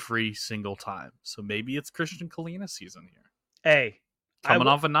every single time. So maybe it's Christian Kalina season here. Hey, coming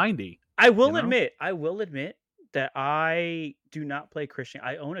off a 90. I will admit that I do not play Christian.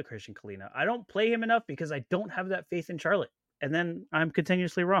 I own a Christian Kalina. I don't play him enough because I don't have that faith in Charlotte. And then I'm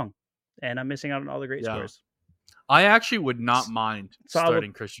continuously wrong. And I'm missing out on all the great scores. I actually would not mind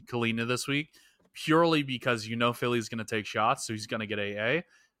starting Christian Kalina this week, purely because Philly's going to take shots, so he's going to get AA.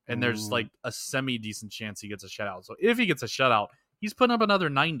 And there's like a semi-decent chance he gets a shutout. So if he gets a shutout, he's putting up another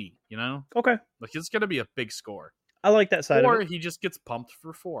 90, Okay. Like, it's going to be a big score. I like that side or of it. He just gets pumped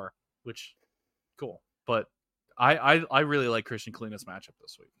for 4, which, cool. But I really like Christian Kalina's matchup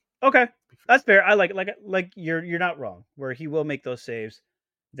this week. Okay. That's fair. I like you're not wrong, where he will make those saves.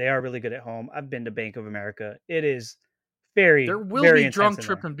 They are really good at home. I've been to Bank of America. It is there will be drunk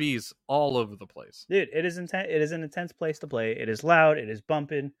tripping bees all over the place. Dude, it is intense. It is an intense place to play. It is loud. It is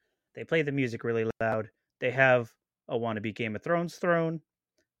bumping. They play the music really loud. They have a wannabe Game of Thrones throne.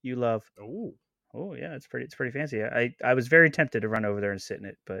 You love. Oh yeah, it's pretty fancy. I was very tempted to run over there and sit in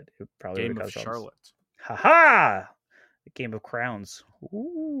it, but it probably Game of Charlotte. Ha! The Game of Crowns.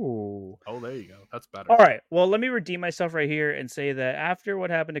 Ooh. Oh, there you go. That's better. All right. Well, let me redeem myself right here and say that after what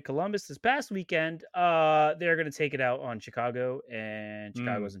happened to Columbus this past weekend, they're going to take it out on Chicago, and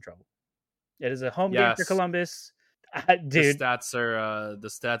Chicago's in trouble. It is a home game for Columbus. Dude, the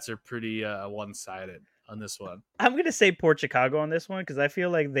stats are pretty one-sided on this one. I'm going to say Port Chicago on this one because I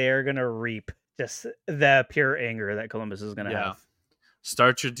feel like they're going to reap just the pure anger that Columbus is going to have.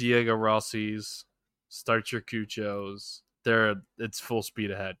 Start your Diego Rossi's. Start your Cuchos. It's full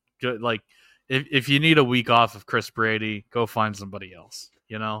speed ahead. Good, like if you need a week off of Chris Brady, go find somebody else.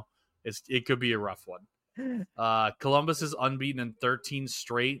 It could be a rough one. Columbus is unbeaten in 13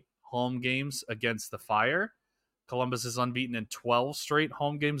 straight home games against the Fire. Columbus is unbeaten in 12 straight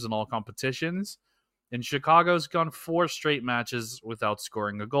home games in all competitions. And Chicago's gone 4 straight matches without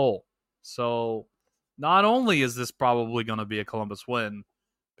scoring a goal. So not only is this probably going to be a Columbus win,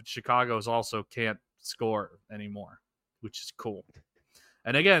 but Chicago's also can't score anymore, which is cool.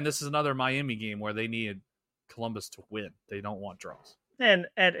 And again, this is another Miami game where they need Columbus to win. They don't want draws. And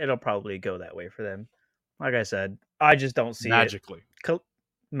it'll probably go that way for them. Like I said, I just don't see magically.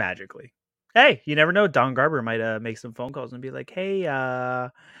 Magically. Hey, you never know. Don Garber might make some phone calls and be like, hey,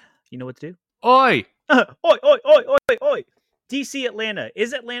 you know what to do? Oi! Oi! DC Atlanta.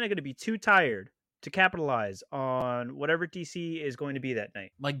 Is Atlanta going to be too tired to capitalize on whatever DC is going to be that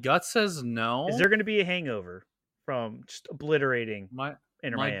night? My gut says no. Is there going to be a hangover from just obliterating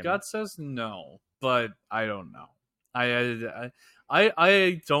Inter Miami? My gut says no, but I don't know. I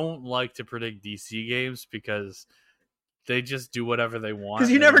don't like to predict DC games because they just do whatever they want.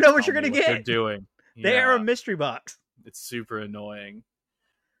 Because you never know what you're going to get. They're doing. They are a mystery box. It's super annoying.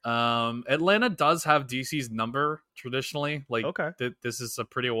 Atlanta does have DC's number traditionally. Like, this is a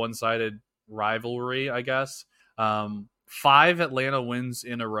pretty one-sided rivalry, I guess. 5 Atlanta wins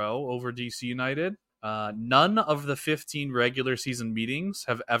in a row over DC United. None of the 15 regular season meetings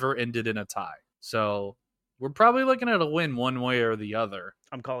have ever ended in a tie. So we're probably looking at a win one way or the other.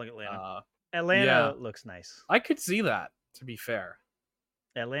 I'm calling Atlanta. Atlanta looks nice. I could see that, to be fair.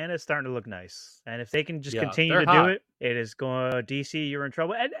 Atlanta's starting to look nice. And if they can just continue to do it, it is going, DC, you're in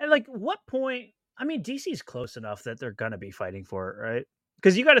trouble. And like, what point? I mean, DC's close enough that they're going to be fighting for it, right?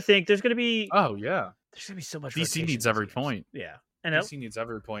 Because you got to think there's going to be... Oh, yeah. There's going to be so much DC needs every point. Yeah. And DC needs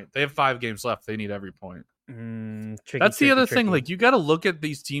every point. They have 5 games left. They need every point. That's the other thing. Like, you got to look at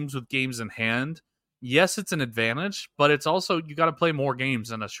these teams with games in hand. Yes, it's an advantage, but it's also, you got to play more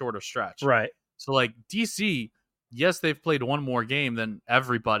games in a shorter stretch. Right. So, like, DC, yes, they've played 1 more game than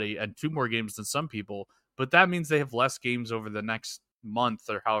everybody and 2 more games than some people, but that means they have less games over the next month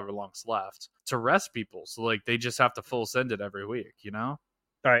or however long's left to rest people. So, like, they just have to full send it every week, All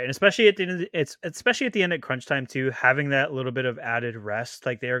right, and especially at the end at crunch time too, having that little bit of added rest,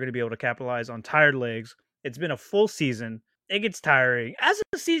 like they are going to be able to capitalize on tired legs. It's been a full season. It gets tiring. As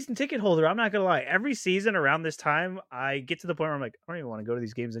a season ticket holder, I'm not going to lie. Every season around this time, I get to the point where I'm like, I don't even want to go to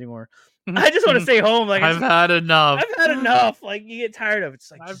these games anymore. I just want to stay home. Like I've had enough. Like you get tired of it.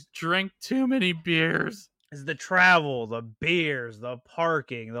 It's like I've drank too many beers. It's the travel, the beers, the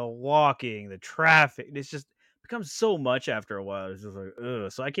parking, the walking, the traffic. It's just becomes so much after a while. It's just like,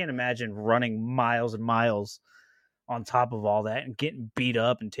 ugh. So I can't imagine running miles and miles on top of all that and getting beat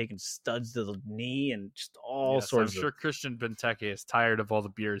up and taking studs to the knee and just all sorts. I'm sure Christian Benteke is tired of all the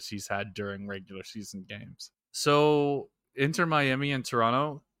beers he's had during regular season games. So Inter Miami and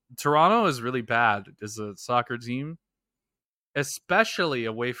Toronto. Toronto is really bad as a soccer team, especially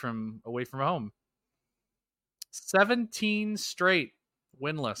away from home. 17 straight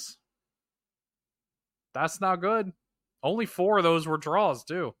winless. That's not good. Only 4 of those were draws,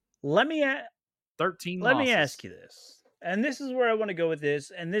 too. 13 Let losses. me ask you this. And this is where I want to go with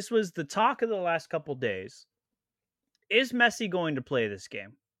this. And this was the talk of the last couple days. Is Messi going to play this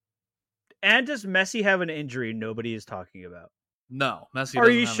game? And does Messi have an injury nobody is talking about? No, Messi Are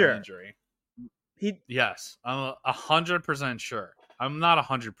doesn't you have sure? an injury. Yes, I'm 100% sure. I'm not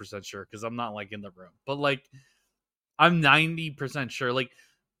 100% sure because I'm not like in the room, but like I'm 90% sure. Like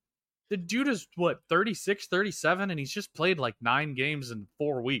the dude is what 36, 37, and he's just played like 9 games in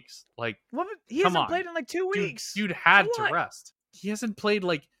 4 weeks. Like, he hasn't played in like 2 weeks. Dude had to rest. He hasn't played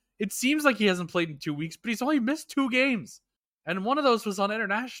like it seems like he hasn't played in 2 weeks, but he's only missed 2 games, and one of those was on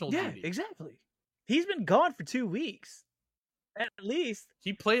international duty. Yeah, exactly. He's been gone for 2 weeks. At least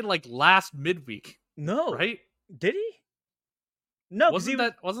he played like last midweek. No, right? Did he? No, wasn't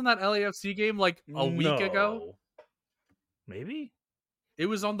that LAFC game like a week ago? Maybe it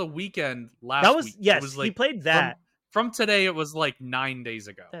was on the weekend last week. Yes, it was like, he played that. From today, it was like 9 days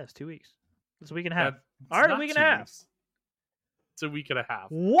ago. Yeah, it's 2 weeks. It's a week and a half. All right, a week and a half. It's a week and a half.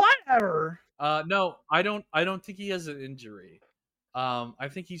 Whatever. No, I don't think he has an injury. I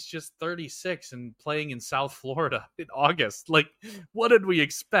think he's just 36 and playing in South Florida in August. Like, what did we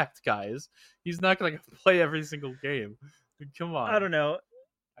expect, guys? He's not going to play every single game. Come on. I don't know.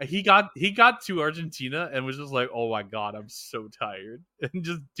 He got to Argentina and was just like, "Oh my god, I'm so tired," and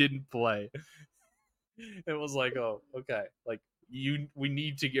just didn't play. It was like, "Oh, okay." Like we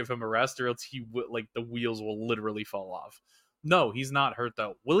need to give him a rest, or else the wheels will literally fall off. No, he's not hurt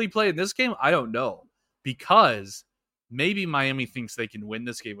though. Will he play in this game? I don't know, because maybe Miami thinks they can win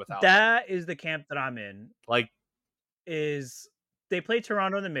this game without that him. Is the camp that I'm in. Is they play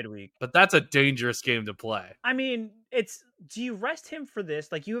Toronto in the midweek. But that's a dangerous game to play. I mean, do you rest him for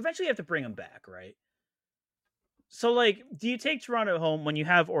this? Like, you eventually have to bring him back, right? So, like, do you take Toronto home when you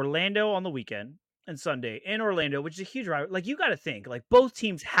have Orlando on the weekend and Sunday in Orlando, which is a huge rival? Like, you got to think, like, both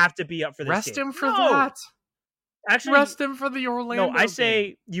teams have to be up for this Rest game. him for that. Actually, rest him for the Orlando No, I say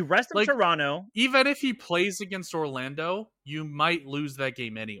game. You rest him Toronto. Even if he plays against Orlando, you might lose that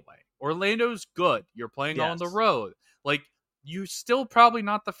game anyway. Orlando's good. You're playing on the road. Like, you're still probably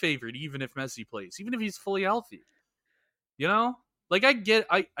not the favorite, even if Messi plays, even if he's fully healthy. You know? Like, I get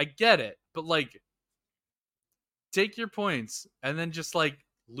it, but, like, take your points and then just, like,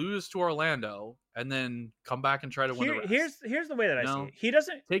 lose to Orlando and then come back and try to win the rest. Here's the way that I see it. He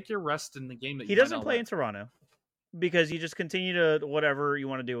doesn't take your rest in the game that he doesn't play in Toronto because you just continue to whatever you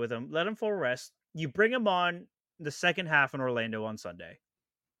want to do with him. Let him full rest. You bring him on the second half in Orlando on Sunday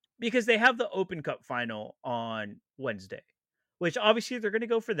because they have the Open Cup final on Wednesday. Which obviously they're going to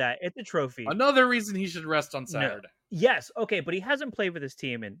go for that. It's a trophy. Another reason he should rest on Saturday. No. Yes, okay, but he hasn't played with his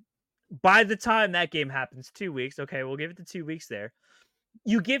team, and by the time that game happens, 2 weeks. Okay, we'll give it the 2 weeks there.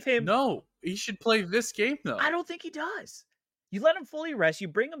 You give him No, he should play this game though. I don't think he does. You let him fully rest. You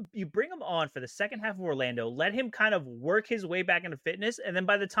bring him on for the second half of Orlando. Let him kind of work his way back into fitness, and then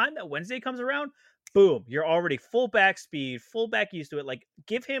by the time that Wednesday comes around, boom, you're already full back speed, full back used to it. Like,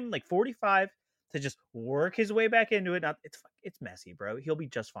 give him like 45 to just work his way back into it. It's Messi, bro. He'll be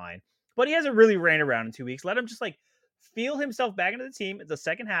just fine. But he hasn't really ran around in 2 weeks. Let him just like feel himself back into the team in the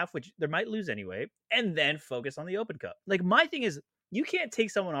second half, which they might lose anyway, and then focus on the Open Cup. Like, my thing is, you can't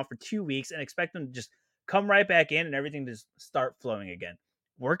take someone off for 2 weeks and expect them to just come right back in and everything just start flowing again.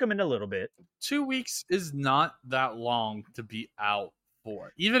 Work them in a little bit. 2 weeks is not that long to be out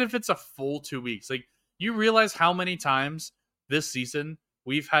for. Even if it's a full 2 weeks. Like, you realize how many times this season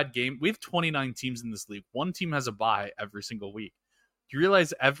we have 29 teams in this league. One team has a bye every single week. Do you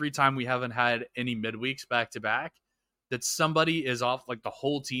realize every time we haven't had any midweeks back to back that somebody is off, like the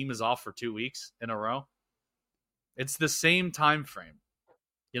whole team is off for 2 weeks in a row? It's the same time frame.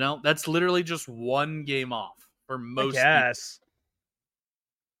 You know, that's literally just one game off for most people.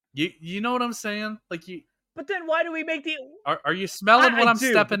 You know what I'm saying? Like, but then why do we make the... Are you smelling what I'm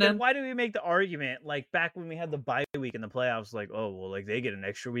stepping in? Why do we make the argument, like, back when we had the bye week in the playoffs, like, oh, well, like, they get an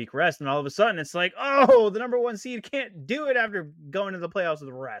extra week rest, and all of a sudden it's like, oh, the number one seed can't do it after going to the playoffs with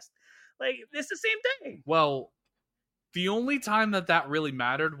rest. Like, it's the same thing. Well, the only time that really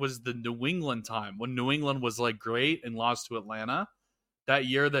mattered was the New England time, when New England was, like, great and lost to Atlanta. That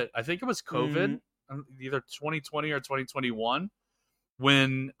year that, I think it was COVID, either 2020 or 2021,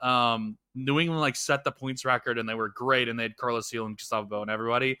 when New England like set the points record and they were great and they had Carlos Hill and Gustavo Bou and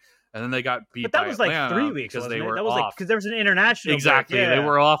everybody, and then they got beat But that by was like Atlanta 3 weeks, because wasn't they it? were That was off. because there was an international Exactly. break. Yeah. They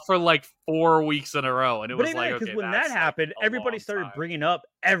were off for like 4 weeks in a row, and it was like, okay, when that's that happened, like everybody started bringing up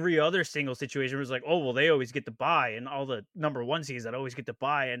every other single situation. It was like, oh well, they always get the bye, and all the number one seeds that always get the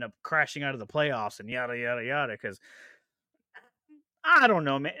bye end up crashing out of the playoffs, and yada yada yada. Because I don't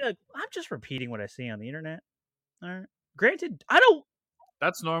know, man. Look, I'm just repeating what I see on the internet. All right. Granted,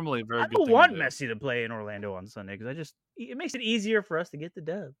 That's normally a very I good don't thing want to do. Messi to play in Orlando on Sunday because it makes it easier for us to get the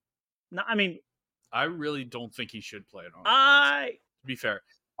dub. No, I mean, I really don't think he should play in Orlando. To be fair,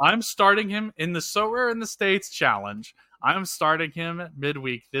 I'm starting him in the So Rare in the States challenge. I'm starting him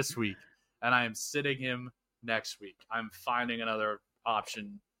midweek this week, and I am sitting him next week. I'm finding another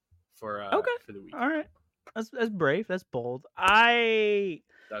option for the week. All right, that's brave. That's bold.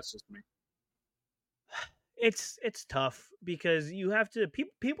 That's just me. It's tough because you have to.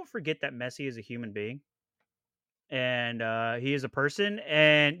 People forget that Messi is a human being, and he is a person,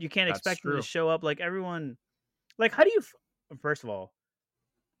 and you can't expect him to show up like everyone. Like, how do you? First of all,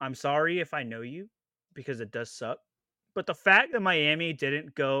 I'm sorry if I know you because it does suck. But the fact that Miami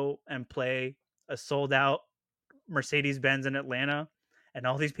didn't go and play a sold out Mercedes-Benz in Atlanta and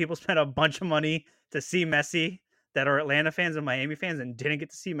all these people spent a bunch of money to see Messi that are Atlanta fans and Miami fans and didn't get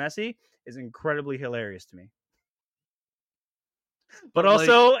to see Messi is incredibly hilarious to me. But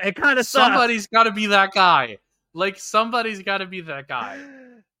also, it kind of sucks. Somebody's got to be that guy. Like, somebody's got to be that guy.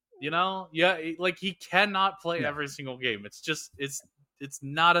 You know? Yeah, like, he cannot play every single game. It's just, it's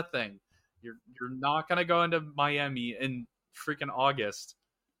not a thing. You're not going to go into Miami in freaking August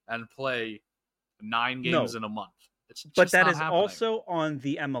and play 9 games in a month. It's just but that not is happening. Also on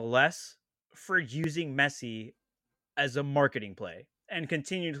the MLS for using Messi as a marketing play and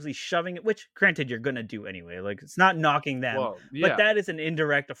continuously shoving it, which granted you're going to do anyway. Like, it's not knocking them, but that is an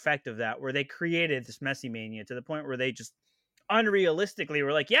indirect effect of that, where they created this Messi mania to the point where they just unrealistically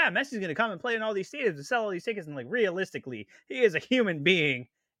were like, yeah, Messi's going to come and play in all these stadiums and sell all these tickets. And like, realistically, he is a human being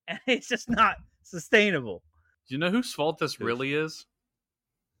and it's just not sustainable. Do you know whose fault this really is?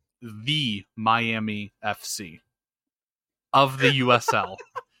 The Miami FC of the USL.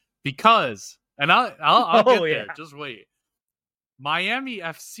 Because, and I'll get there, just wait. Miami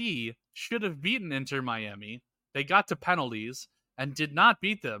FC should have beaten Inter Miami. They got to penalties and did not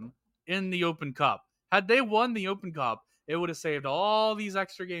beat them in the Open Cup. Had they won the Open Cup, it would have saved all these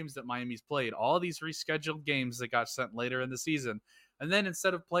extra games that Miami's played, all these rescheduled games that got sent later in the season. And then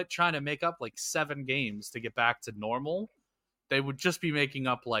instead of trying to make up like 7 games to get back to normal, they would just be making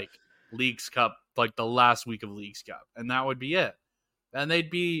up like Leagues Cup, like the last week of Leagues Cup. And that would be it. And they'd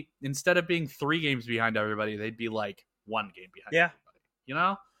be, instead of being 3 games behind everybody, they'd be like 1 game behind everybody. You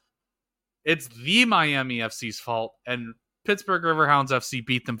know? It's the Miami FC's fault, and Pittsburgh Riverhounds FC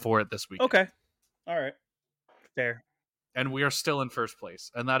beat them for it this week. Okay. All right. Fair. And we are still in first place.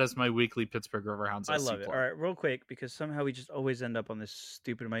 And that is my weekly Pittsburgh Riverhounds FC I love it. play. All right, real quick, because somehow we just always end up on this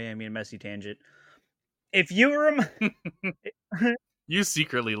stupid Miami and Messi tangent. If you were You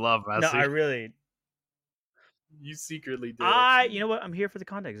secretly love Messi. No, I really... You secretly do. You know what? I'm here for the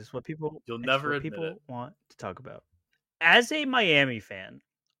context. It's what people... You'll never admit people it. want to talk about. As a Miami fan,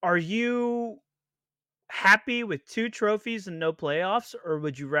 are you happy with 2 trophies and no playoffs, or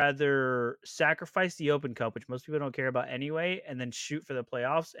would you rather sacrifice the Open Cup, which most people don't care about anyway, and then shoot for the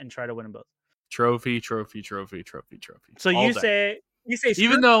playoffs and try to win them both? Trophy. So you say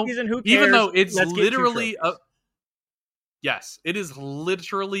even though it's Let's literally yes, it is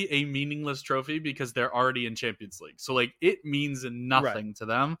literally a meaningless trophy because they're already in Champions League. So like it means nothing to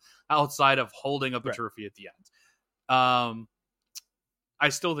them outside of holding up a trophy at the end. I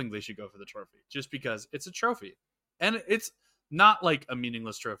still think they should go for the trophy just because it's a trophy. And it's not like a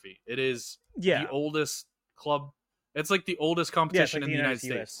meaningless trophy. It is the oldest club. It's like the oldest competition in the United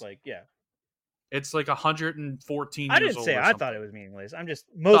States. It's like 114 years old. I didn't say I thought it was meaningless. I'm just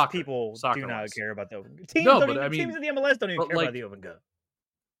most people do not care about the Open Cup. Teams in the MLS don't even care about the Open Cup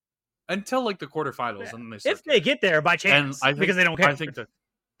until like the quarterfinals, and then if they get there by chance, because they don't care. I think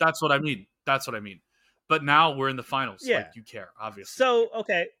that's what I mean. But now we're in the finals. Yeah. Like, you care, obviously. So,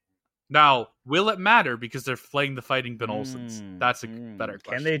 okay. Now, will it matter because they're playing the Fighting Ben Olsens? That's a better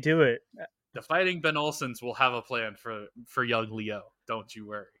question. Can they do it? The Fighting Ben Olsens will have a plan for young Leo. Don't you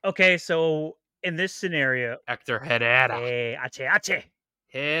worry. Okay, so in this scenario... Hector Herrera. Hey, Ache.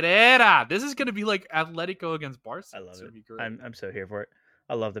 Herrera. This is going to be like Atletico against Barca. I love it. I'm so here for it.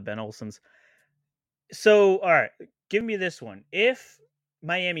 I love the Ben Olsens. So, all right. Give me this one. If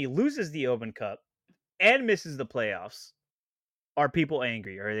Miami loses the Open Cup and misses the playoffs, are people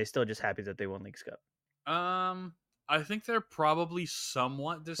angry, or are they still just happy that they won Leagues Cup? I think they're probably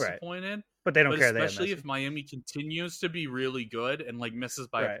somewhat disappointed But they don't But care. especially they have if Miami continues to be really good and like misses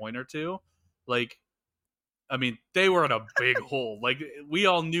by Right. a point or two, like, I mean, they were in a big hole. Like, we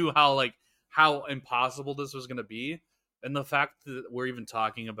all knew how impossible this was going to be, and the fact that we're even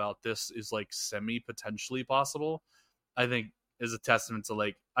talking about this is like semi potentially possible, I think, is a testament to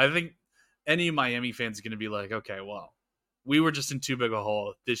like, I think any Miami fans are going to be like, okay, well, we were just in too big a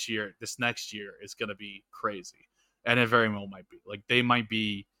hole this year. This next year is going to be crazy, and it very well might be. Like, they might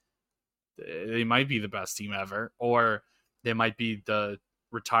be the best team ever, or they might be the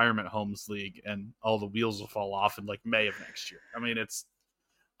retirement homes league, and all the wheels will fall off in like May of next year. I mean,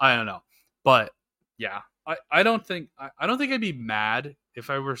 I don't know, but yeah, I don't think I'd be mad if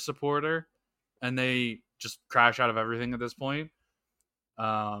I were a supporter and they just crash out of everything at this point.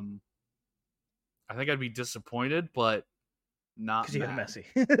 I think I'd be disappointed, but not because you have mad. Messi.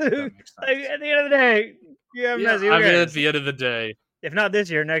 That makes sense. Like, at the end of the day, you have Yeah, Messi. I mean, at the end of the day, if not this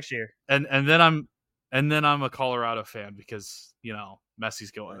year, next year. and then I'm a Colorado fan because, you know,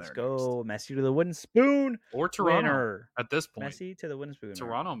 Messi's going Let's there. go, Messi to the wooden spoon. Or Toronto winner. at this point. Messi to the wooden spoon.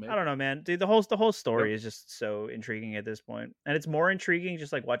 Toronto, maybe. I don't know, man. Dude, the whole story is just so intriguing at this point, and it's more intriguing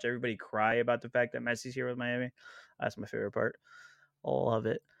just like watch everybody cry about the fact that Messi's here with Miami. That's my favorite part. All of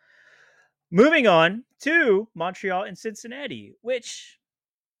it. Moving on to Montreal and Cincinnati, which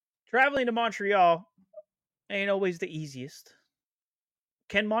traveling to Montreal ain't always the easiest.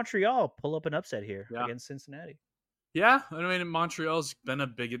 Can Montreal pull up an upset here against Cincinnati? Yeah, I mean, Montreal's been a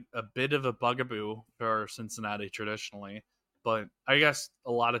bit of a bugaboo for Cincinnati traditionally, but I guess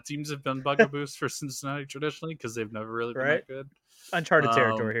a lot of teams have been bugaboos for Cincinnati traditionally because they've never really been that good. Uncharted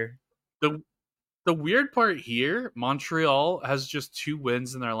territory here. The weird part here, Montreal has just 2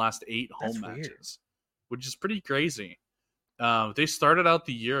 wins in their last 8 home matches, which is pretty crazy. They started out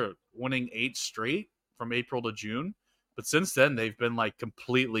the year winning 8 straight from April to June, but since then they've been like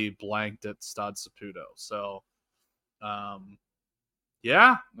completely blanked at Stade Saputo. So,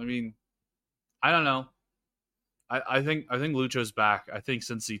 yeah, I mean, I don't know. I think Lucho's back. I think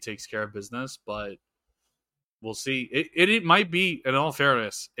Cincy takes care of business, but we'll see. It might be, in all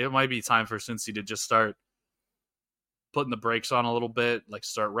fairness, it might be time for Cincy to just start putting the brakes on a little bit, like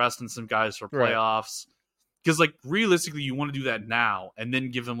start resting some guys for playoffs. Because, like, realistically, you want to do that now and then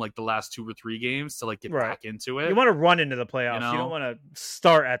give them, like, the last 2 or 3 games to, like, get back into it. You want to run into the playoffs. You know? You don't want to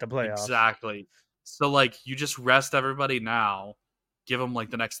start at the playoffs. Exactly. So, like, you just rest everybody now, give them, like,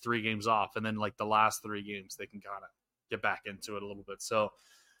 the next 3 games off, and then, like, the last 3 games, they can kind of get back into it a little bit. So,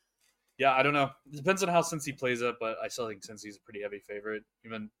 yeah, I don't know. It depends on how Cincy plays it, but I still think Cincy's a pretty heavy favorite,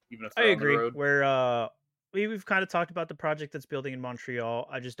 even if they're I on agree. the road. Where we've kind of talked about the project that's building in Montreal.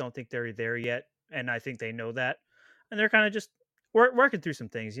 I just don't think they're there yet, and I think they know that, and they're kind of just working through some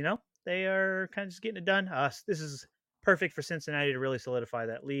things. You know, they are kind of just getting it done. This is perfect for Cincinnati to really solidify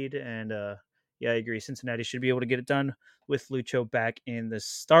that lead, and yeah, I agree. Cincinnati should be able to get it done with Lucho back in the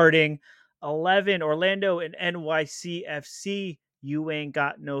starting 11. Orlando and NYCFC. You ain't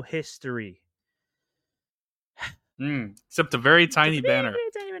got no history. Except a very tiny banner.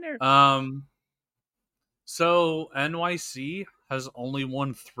 So NYC has only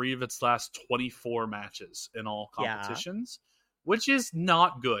won 3 of its last 24 matches in all competitions, which is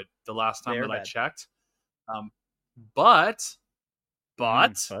not good the last time I checked. But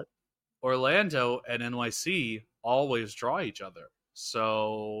Orlando and NYC always draw each other.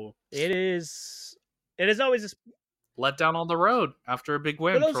 So it is always let down on the road after a big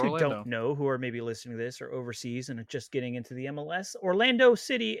win. For those who don't know, who are maybe listening to this or overseas and are just getting into the MLS, Orlando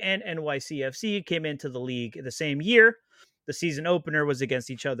City and NYCFC came into the league the same year. The season opener was against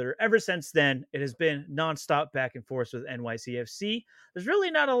each other. Ever since then, it has been nonstop back and forth with NYCFC. There's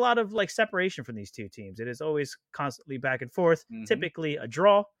really not a lot of like separation from these two teams. It is always constantly back and forth, typically a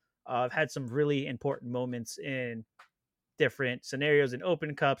draw. I've had some really important moments in different scenarios in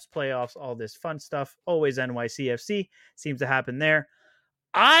Open Cups, playoffs, all this fun stuff. Always NYCFC seems to happen there.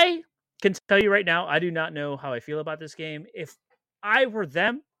 I can tell you right now, I do not know how I feel about this game. If I were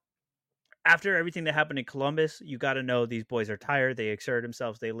them, after everything that happened in Columbus, you got to know these boys are tired. They exerted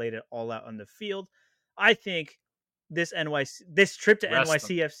themselves. They laid it all out on the field. I think this trip to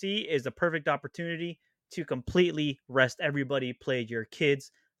NYCFC is the perfect opportunity to completely rest everybody, play your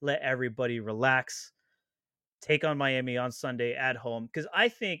kids, let everybody relax. Take on Miami on Sunday at home. Because I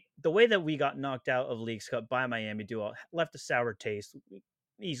think the way that we got knocked out of Leagues Cup by Miami Duo left a sour taste.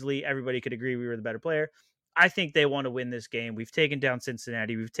 Easily, everybody could agree we were the better player. I think they want to win this game. We've taken down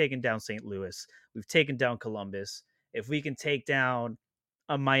Cincinnati. We've taken down St. Louis. We've taken down Columbus. If we can take down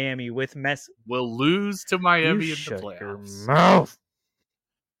a Miami with Messi, we'll lose to Miami in the playoffs. Your mouth.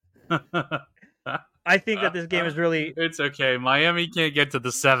 I think that this game is really. It's okay. Miami can't get to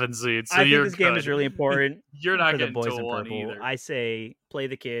the 7 seed, so I think you're this game is good. really important. You're not for the getting boys to in one purple. either. I say play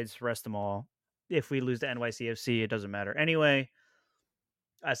the kids, rest them all. If we lose to NYCFC, it doesn't matter anyway.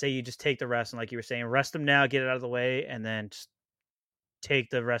 I say you just take the rest, and like you were saying, rest them now, get it out of the way, and then just take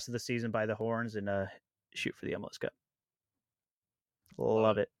the rest of the season by the horns and shoot for the MLS Cup.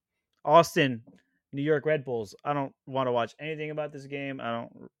 Love it. Austin, New York Red Bulls. I don't want to watch anything about this game. I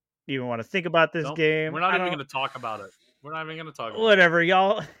don't even want to think about this game. We're not even going to talk about it. We're not even going to talk about Whatever,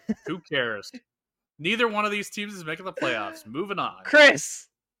 y'all. Who cares? Neither one of these teams is making the playoffs. Moving on. Chris,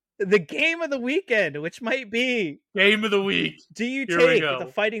 the game of the weekend, which might be game of the week. Do you take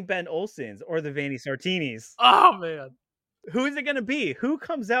the Fighting Ben Olsens or the Vanny Sartinis? Oh, man. Who is it going to be? Who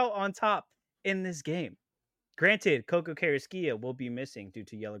comes out on top in this game? Granted, Coco Carrasquilla will be missing due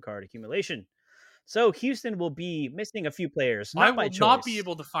to yellow card accumulation. So Houston will be missing a few players. I will not be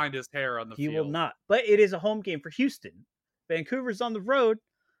able to find his hair on the field. He will not. But it is a home game for Houston. Vancouver's on the road,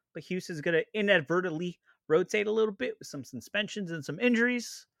 but Houston's going to inadvertently rotate a little bit with some suspensions and some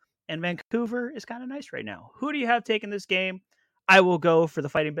injuries. And Vancouver is kind of nice right now. Who do you have taking this game? I will go for the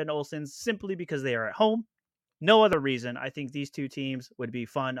Fighting Ben Olsens simply because they are at home. No other reason. I think these two teams would be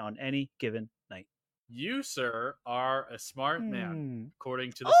fun on any given night. You, sir, are a smart man,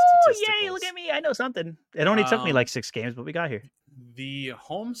 according to the statisticals. Oh, yay, look at me. I know something. It only took me like 6 games, but we got here. The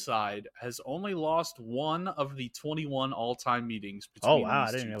home side has only lost one of the 21 all-time meetings between I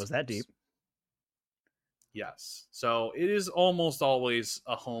didn't know it was that deep. Yes. So it is almost always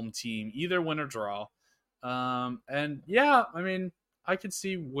a home team, either win or draw. And yeah, I mean, I could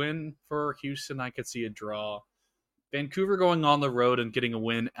see win for Houston. I could see a draw. Vancouver going on the road and getting a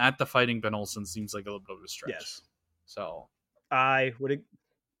win at the Fighting Ben Olsen seems like a little bit of a stretch. Yes. So I would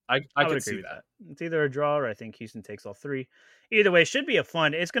I could agree with that. It's either a draw or I think Houston takes all 3. Either way, it should be a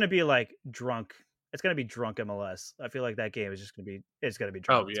fun. It's going to be like drunk. It's going to be drunk MLS. I feel like that game is just going to be. It's going to be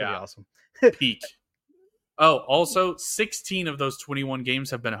drunk. Oh, It's yeah. going to be awesome. Peak. Oh, also 16 of those 21 games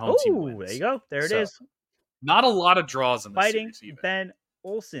have been home team wins. There you go. There it is. Not a lot of draws in this Fighting series, Ben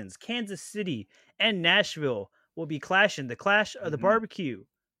Olsen's Kansas City and Nashville will be clashing. The clash of the barbecue.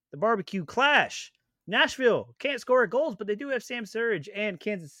 The barbecue clash. Nashville can't score goals, but they do have Sam Surridge, and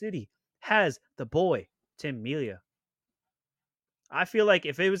Kansas City has the boy, Tim Melia. I feel like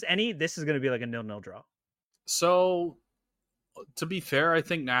if it was any, this is going to be like a 0-0 draw. So, to be fair, I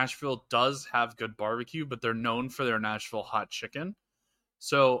think Nashville does have good barbecue, but they're known for their Nashville hot chicken.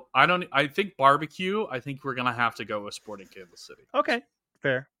 So, I think barbecue, I think we're going to have to go with Sporting Kansas City. Okay,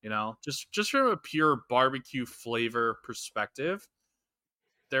 fair. You know, just from a pure barbecue flavor perspective,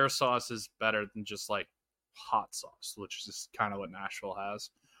 their sauce is better than just like hot sauce, which is just kind of what Nashville has.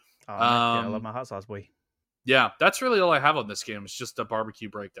 Oh, I love my hot sauce, boy. Yeah, that's really all I have on this game. It's just a barbecue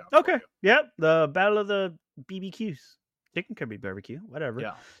breakdown. Okay. Yep. The battle of the BBQs. Chicken can be barbecue, whatever.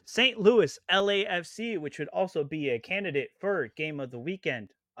 Yeah. St. Louis LAFC, which would also be a candidate for game of the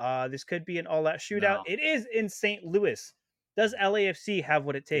weekend. This could be an all-out shootout. No. It is in St. Louis. Does LAFC have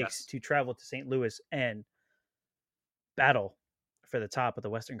what it takes to travel to St. Louis and battle for the top of the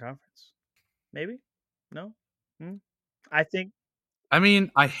Western Conference? Maybe? No? I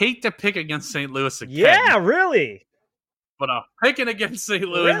mean, I hate to pick against St. Louis again. Yeah, really? But I'm picking against St.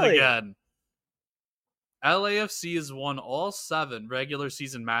 Louis again. LAFC has won all 7 regular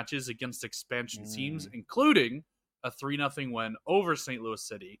season matches against expansion teams, including a 3-0 win over St. Louis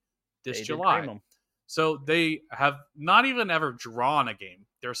City this July. So they have not even ever drawn a game.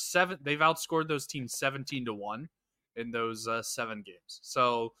 They've outscored those teams 17-1 in those 7 games.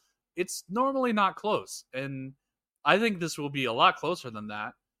 So it's normally not close. And I think this will be a lot closer than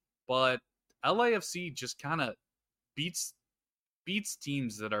that. But LAFC just kind of beats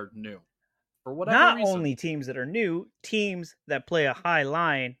teams that are new. For whatever reason. Not only teams that are new, teams that play a high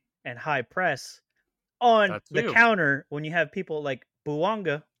line and high press on the counter when you have people like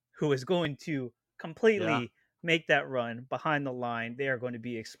Bouanga, who is going to completely make that run behind the line. They are going to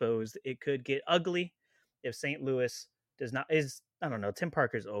be exposed. It could get ugly if St. Louis I don't know, Tim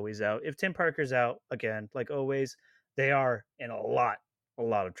Parker's always out. If Tim Parker's out, again, like always, they are in a lot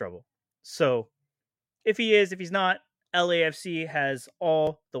of trouble. So if he's not, LAFC has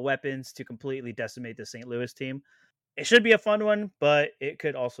all the weapons to completely decimate the St. Louis team. It should be a fun one, but it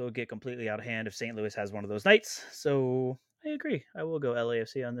could also get completely out of hand if St. Louis has one of those nights. So I agree. I will go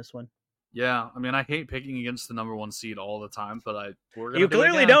LAFC on this one. Yeah, I mean, I hate picking against the number 1 seed all the time, but we're you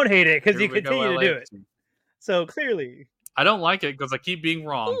clearly don't hate it because you continue to do it. So clearly, I don't like it because I keep being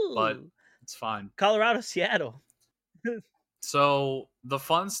wrong, but it's fine. Colorado, Seattle. So the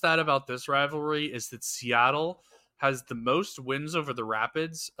fun stat about this rivalry is that Seattle has the most wins over the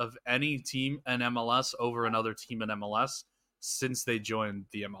Rapids of any team in MLS over another team in MLS since they joined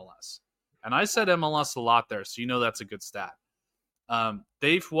the MLS. And I said MLS a lot there, so you know that's a good stat.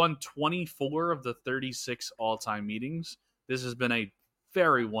 They've won 24 of the 36 all-time meetings. This has been a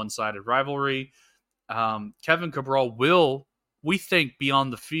very one-sided rivalry. Kevin Cabral will, we think, be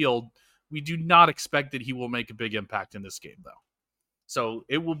on the field. We do not expect that he will make a big impact in this game, though. So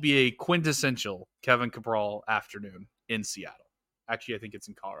it will be a quintessential Kevin Cabral afternoon in Seattle. Actually, I think it's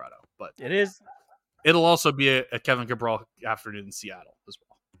in Colorado, but it is. It'll also be a Kevin Cabral afternoon in Seattle as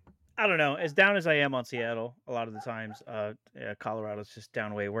well. I don't know. As down as I am on Seattle, a lot of the times, Colorado's just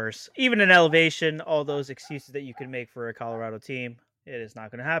down way worse. Even in elevation, all those excuses that you can make for a Colorado team, it is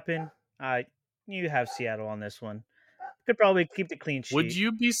not going to happen. You have Seattle on this one. Could probably keep the clean sheet. Would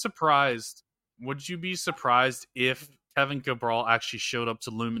you be surprised? Would you be surprised if Kevin Cabral actually showed up to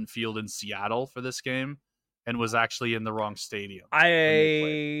Lumen Field in Seattle for this game and was actually in the wrong stadium?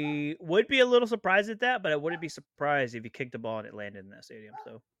 I would be a little surprised at that, but I wouldn't be surprised if he kicked the ball and it landed in that stadium.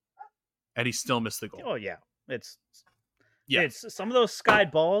 So, and he still missed the goal. Oh yeah, it's some of those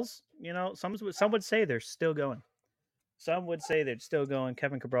skied balls. You know, some would say they're still going. Some would say they're still going.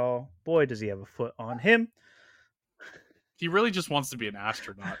 Kevin Cabral, boy, does he have a foot on him. He really just wants to be an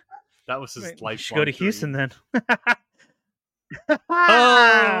astronaut. That was his life. Should go to Houston then.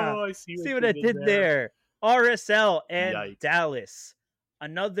 I see what I did there. RSL and Yikes. Dallas.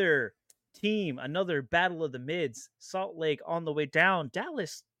 Another team, another battle of the mids. Salt Lake on the way down.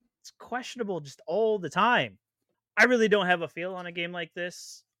 Dallas, it's questionable just all the time. I really don't have a feel on a game like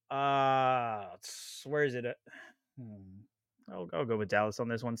this. Where is it? I'll go with Dallas on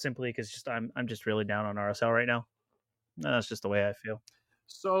this one simply because I'm just really down on RSL right now. No, that's just the way I feel.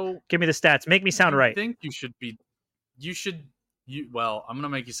 So give me the stats. Make me sound right. I think well, I'm going to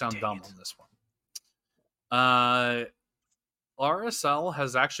make you sound dumb on this one. RSL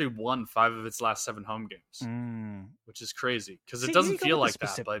has actually won 5 of its last 7 home games, which is crazy because it doesn't feel like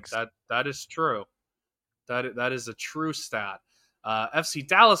that, but that is true. That is a true stat. FC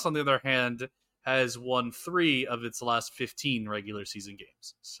Dallas, on the other hand, has won 3 of its last 15 regular season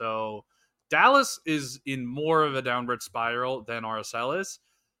games. So Dallas is in more of a downward spiral than RSL is.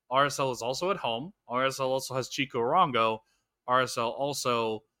 RSL is also at home. RSL also has Chico Arango. RSL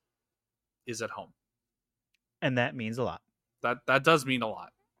also is at home. And that means a lot. That does mean a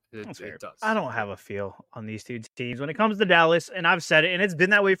lot. It does. I don't have a feel on these two teams. When it comes to Dallas, and I've said it, and it's been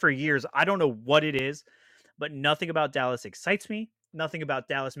that way for years, I don't know what it is, but nothing about Dallas excites me. Nothing about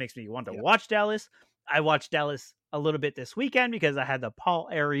Dallas makes me want to watch Dallas. I watched Dallas a little bit this weekend because I had the Paul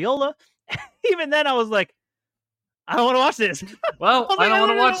Areola. Even then, I was like, I don't want to watch this. Well, I don't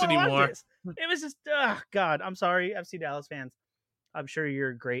want to watch anymore. It was just, God, I'm sorry, FC Dallas fans. I'm sure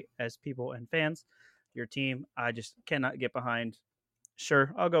you're great as people and fans. Your team, I just cannot get behind.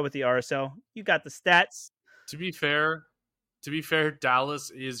 Sure, I'll go with the RSL. You got the stats. To be fair,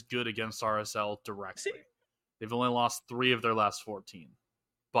 Dallas is good against RSL directly. They've only lost 3 of their last 14.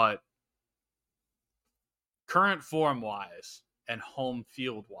 But current form-wise and home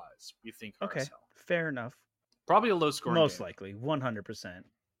field-wise, we think RSL. Okay, fair enough. Probably a low-scoring game. Most likely, 100%.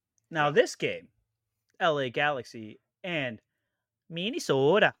 Now, this game, LA Galaxy and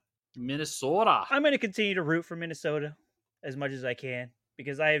Minnesota. I'm going to continue to root for Minnesota as much as I can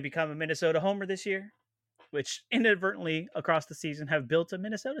because I have become a Minnesota homer this year, which inadvertently across the season have built a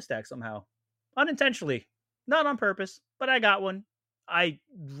Minnesota stack somehow. Unintentionally. Not on purpose, but I got one. I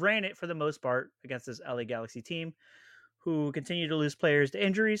ran it for the most part against this LA Galaxy team who continue to lose players to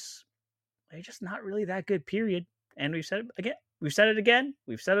injuries. They're just not really that good, period. And we've said it again. We've said it again.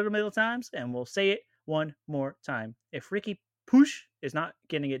 We've said it a million times, and we'll say it one more time. If Ricky Push is not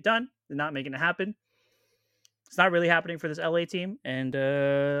getting it done, they're not making it happen. It's not really happening for this LA team. And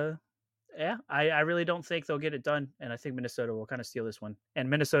I really don't think they'll get it done. And I think Minnesota will kind of steal this one. And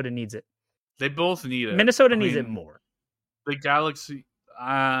Minnesota needs it. They both need it. Minnesota needs it more. The Galaxy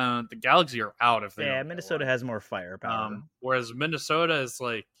are out if they. Yeah, Minnesota has more firepower. Whereas Minnesota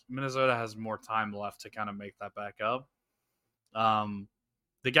has more time left to kind of make that back up.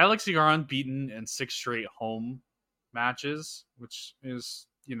 The Galaxy are unbeaten in 6 straight home matches, which is,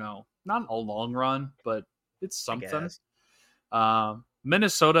 not a long run, but it's something.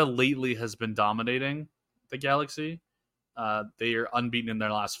 Minnesota lately has been dominating the Galaxy. They are unbeaten in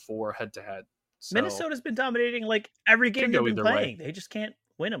their last 4 head-to-head. So, Minnesota's been dominating like every game they've been playing. Way. They just can't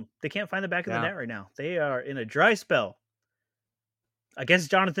win them. They can't find the back of the net right now. They are in a dry spell. Against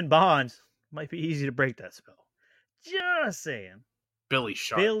Jonathan Bond, might be easy to break that spell. Just saying. Billy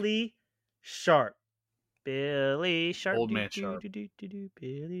Sharp. Billy Sharp. Old man Sharp.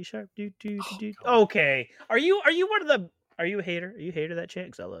 Billy Sharp. God. Okay. Are you one of the? Are you a hater? Are you a hater of that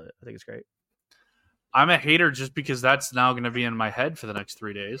chant? 'Cause I love it. I think it's great. I'm a hater just because that's now going to be in my head for the next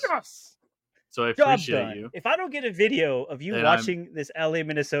 3 days. Yes. So I Job appreciate done. you. If I don't get a video of you And watching this LA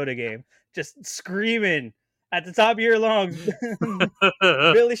Minnesota game, just screaming at the top of your lungs,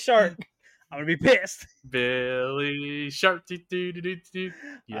 Billy Sharp, I'm gonna be pissed. Billy Sharp.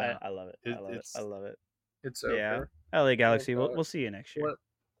 Yeah, I love it. I love it. It's Yeah. over. LA Galaxy. Oh, We'll see you next year. What?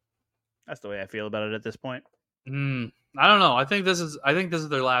 That's the way I feel about it at this point. I don't know. I think this is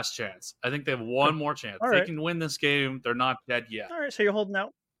their last chance. I think they have one more chance. All They right. can win this game. They're not dead yet. All right, so you're holding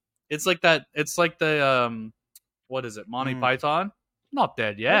out. It's like that. It's like the what is it? Monty Python. Not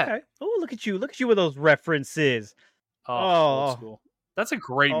dead yet. Okay. Oh, look at you! Look at you with those references. Old school. That's a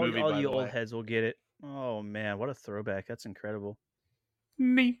great movie. All by you the old way. heads will get it. Oh man, what a throwback! That's incredible.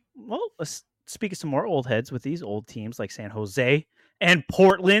 Me. Well, let's speak of some more old heads with these old teams like San Jose and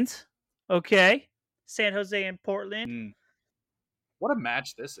Portland. Okay, San Jose and Portland. What a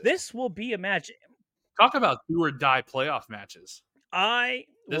match this is! This will be a match. Talk about do or die playoff matches. I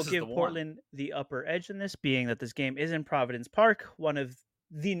will This is give the Portland the upper edge in this, being that this game is in Providence Park, one of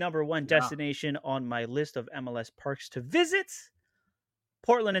the number one destination on my list of MLS parks to visit.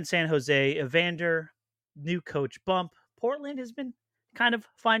 Portland and San Jose, Evander, new coach bump. Portland has been kind of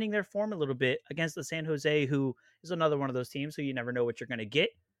finding their form a little bit against the San Jose, who is another one of those teams who you never know what you're going to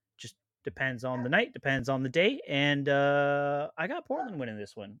get. Just depends on the night, depends on the day. And I got Portland winning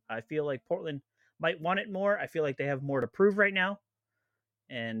this one. I feel like Portland might want it more. I feel like they have more to prove right now.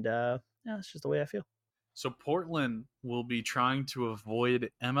 And it's just the way I feel. So Portland will be trying to avoid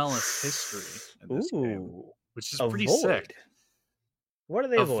MLS history in this game, which is pretty sick. What are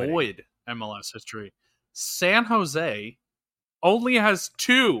they avoiding? Avoid MLS history. San Jose only has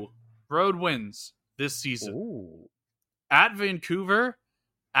 2 road wins this season. Ooh. At Vancouver,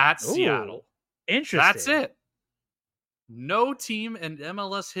 at Seattle. Interesting. That's it. No team in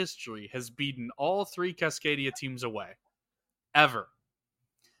MLS history has beaten all 3 Cascadia teams away. Ever.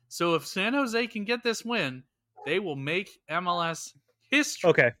 So if San Jose can get this win, they will make MLS history.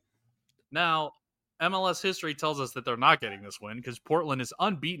 Okay. Now, MLS history tells us that they're not getting this win because Portland is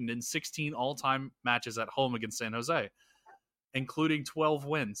unbeaten in 16 all-time matches at home against San Jose, including 12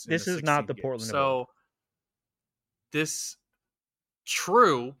 wins. This is not the Portland. So this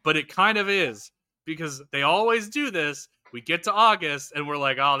true, but it kind of is because they always do this. We get to August and we're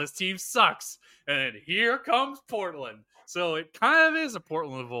like, oh, this team sucks. And here comes Portland. So it kind of is a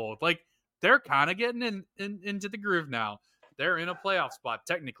Portland of old. Like, they're kind of getting into the groove now. They're in a playoff spot,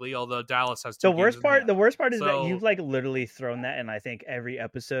 technically, although Dallas has 2 The worst part is So- that you've like literally thrown that in, I think, every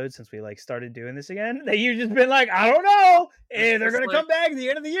episode since we like started doing this again. That you've just been like, I don't know. And they're gonna come back at the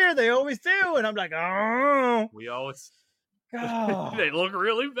end of the year. They always do. And I'm like, oh. We always Oh. they look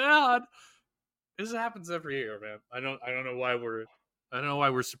really bad. This happens every year, man. I don't know why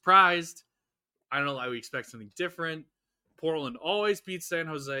we're surprised. I don't know why we expect something different. Portland always beats San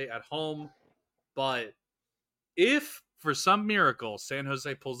Jose at home, but if for some miracle San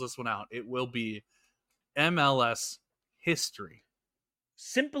Jose pulls this one out, it will be MLS history.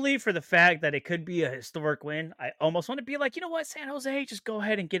 Simply for the fact that it could be a historic win, I almost want to be like, you know what, San Jose, just go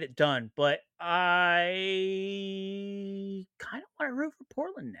ahead and get it done. But I kind of want to root for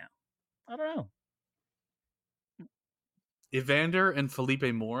Portland now. I don't know. Evander and Felipe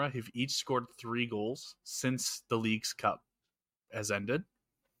Mora have each scored 3 goals since the League's Cup has ended,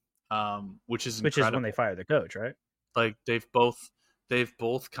 which is when they fired the coach, right? Like they've both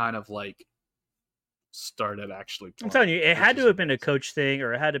kind of like started actually playing. I'm telling you, it had to have been a coach thing,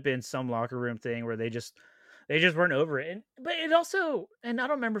 or it had to have been some locker room thing where they just weren't over it. But it also, and I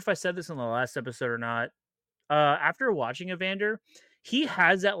don't remember if I said this in the last episode or not. After watching Evander, he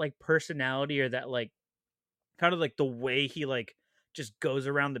has that like personality, or that like kind of like the way he like just goes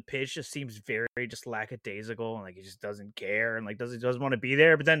around the pitch just seems very just lackadaisical, and like he just doesn't care, and like doesn't want to be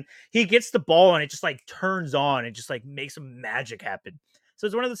there. But then he gets the ball and it just like turns on and just like makes some magic happen. So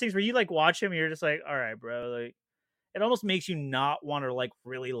it's one of those things where you like watch him and you're just like, all right, bro. Like it almost makes you not want to like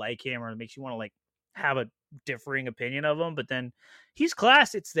really like him, or it makes you want to like have a differing opinion of him. But then he's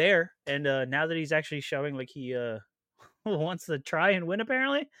class. It's there. And now that he's actually showing like he wants to try and win,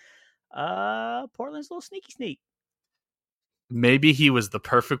 apparently, Portland's a little sneaky. Maybe he was the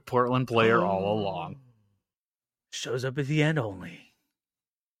perfect Portland player all along. Shows up at the end only.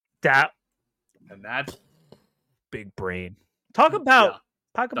 And that big brain. Talk about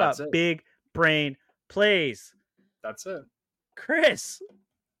it. big brain plays. That's it. Chris,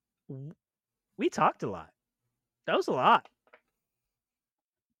 we talked a lot. That was a lot.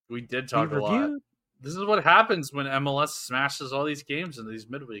 We did talk a lot. This is what happens when MLS smashes all these games in these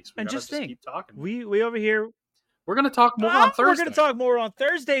midweeks. We and gotta just think, keep talking. we over here. We're gonna talk more on Thursday. We're gonna talk more on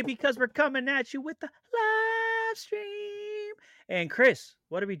Thursday because we're coming at you with the live stream. And Chris,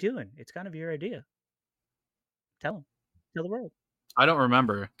 what are we doing? It's kind of your idea. Tell them. Tell the world. I don't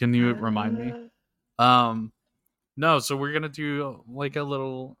remember. Can you remind me? No. So we're gonna do like a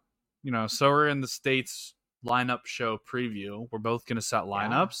little, So we're in the States lineup show preview. We're both gonna set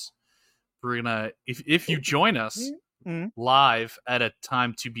lineups. Yeah. We're gonna if you join us live at a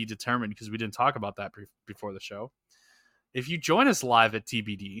time to be determined, because we didn't talk about that before the show. If you join us live at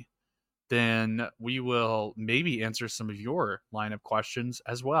TBD, then we will maybe answer some of your lineup questions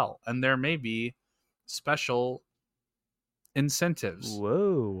as well, and there may be special incentives.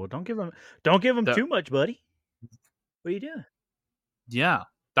 Whoa! Well, don't give them too much, buddy. What are you doing? Yeah,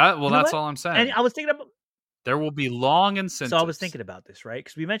 that's all I'm saying. And I was thinking about. There will be long incentives. So I was thinking about this, right?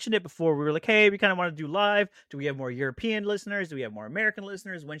 Because we mentioned it before. We were like, hey, we kind of want to do live. Do we have more European listeners? Do we have more American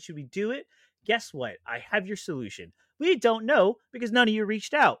listeners? When should we do it? Guess what? I have your solution. We don't know because none of you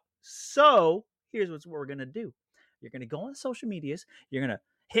reached out. So here's what we're going to do. You're going to go on social medias. You're going to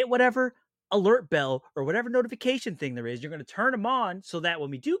hit whatever alert bell or whatever notification thing there is. You're going to turn them on so that when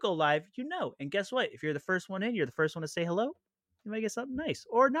we do go live, you know. And guess what? If you're the first one in, you're the first one to say hello, you might get something nice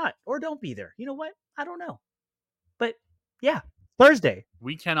or not, or don't be there. You know what? I don't know. But yeah, Thursday.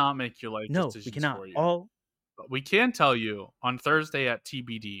 We cannot make your life decisions we cannot. For you. But we can tell you on Thursday at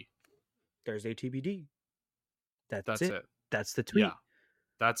TBD. Thursday TBD. That's it. it. That's the tweet. Yeah,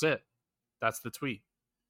 that's it. That's the tweet.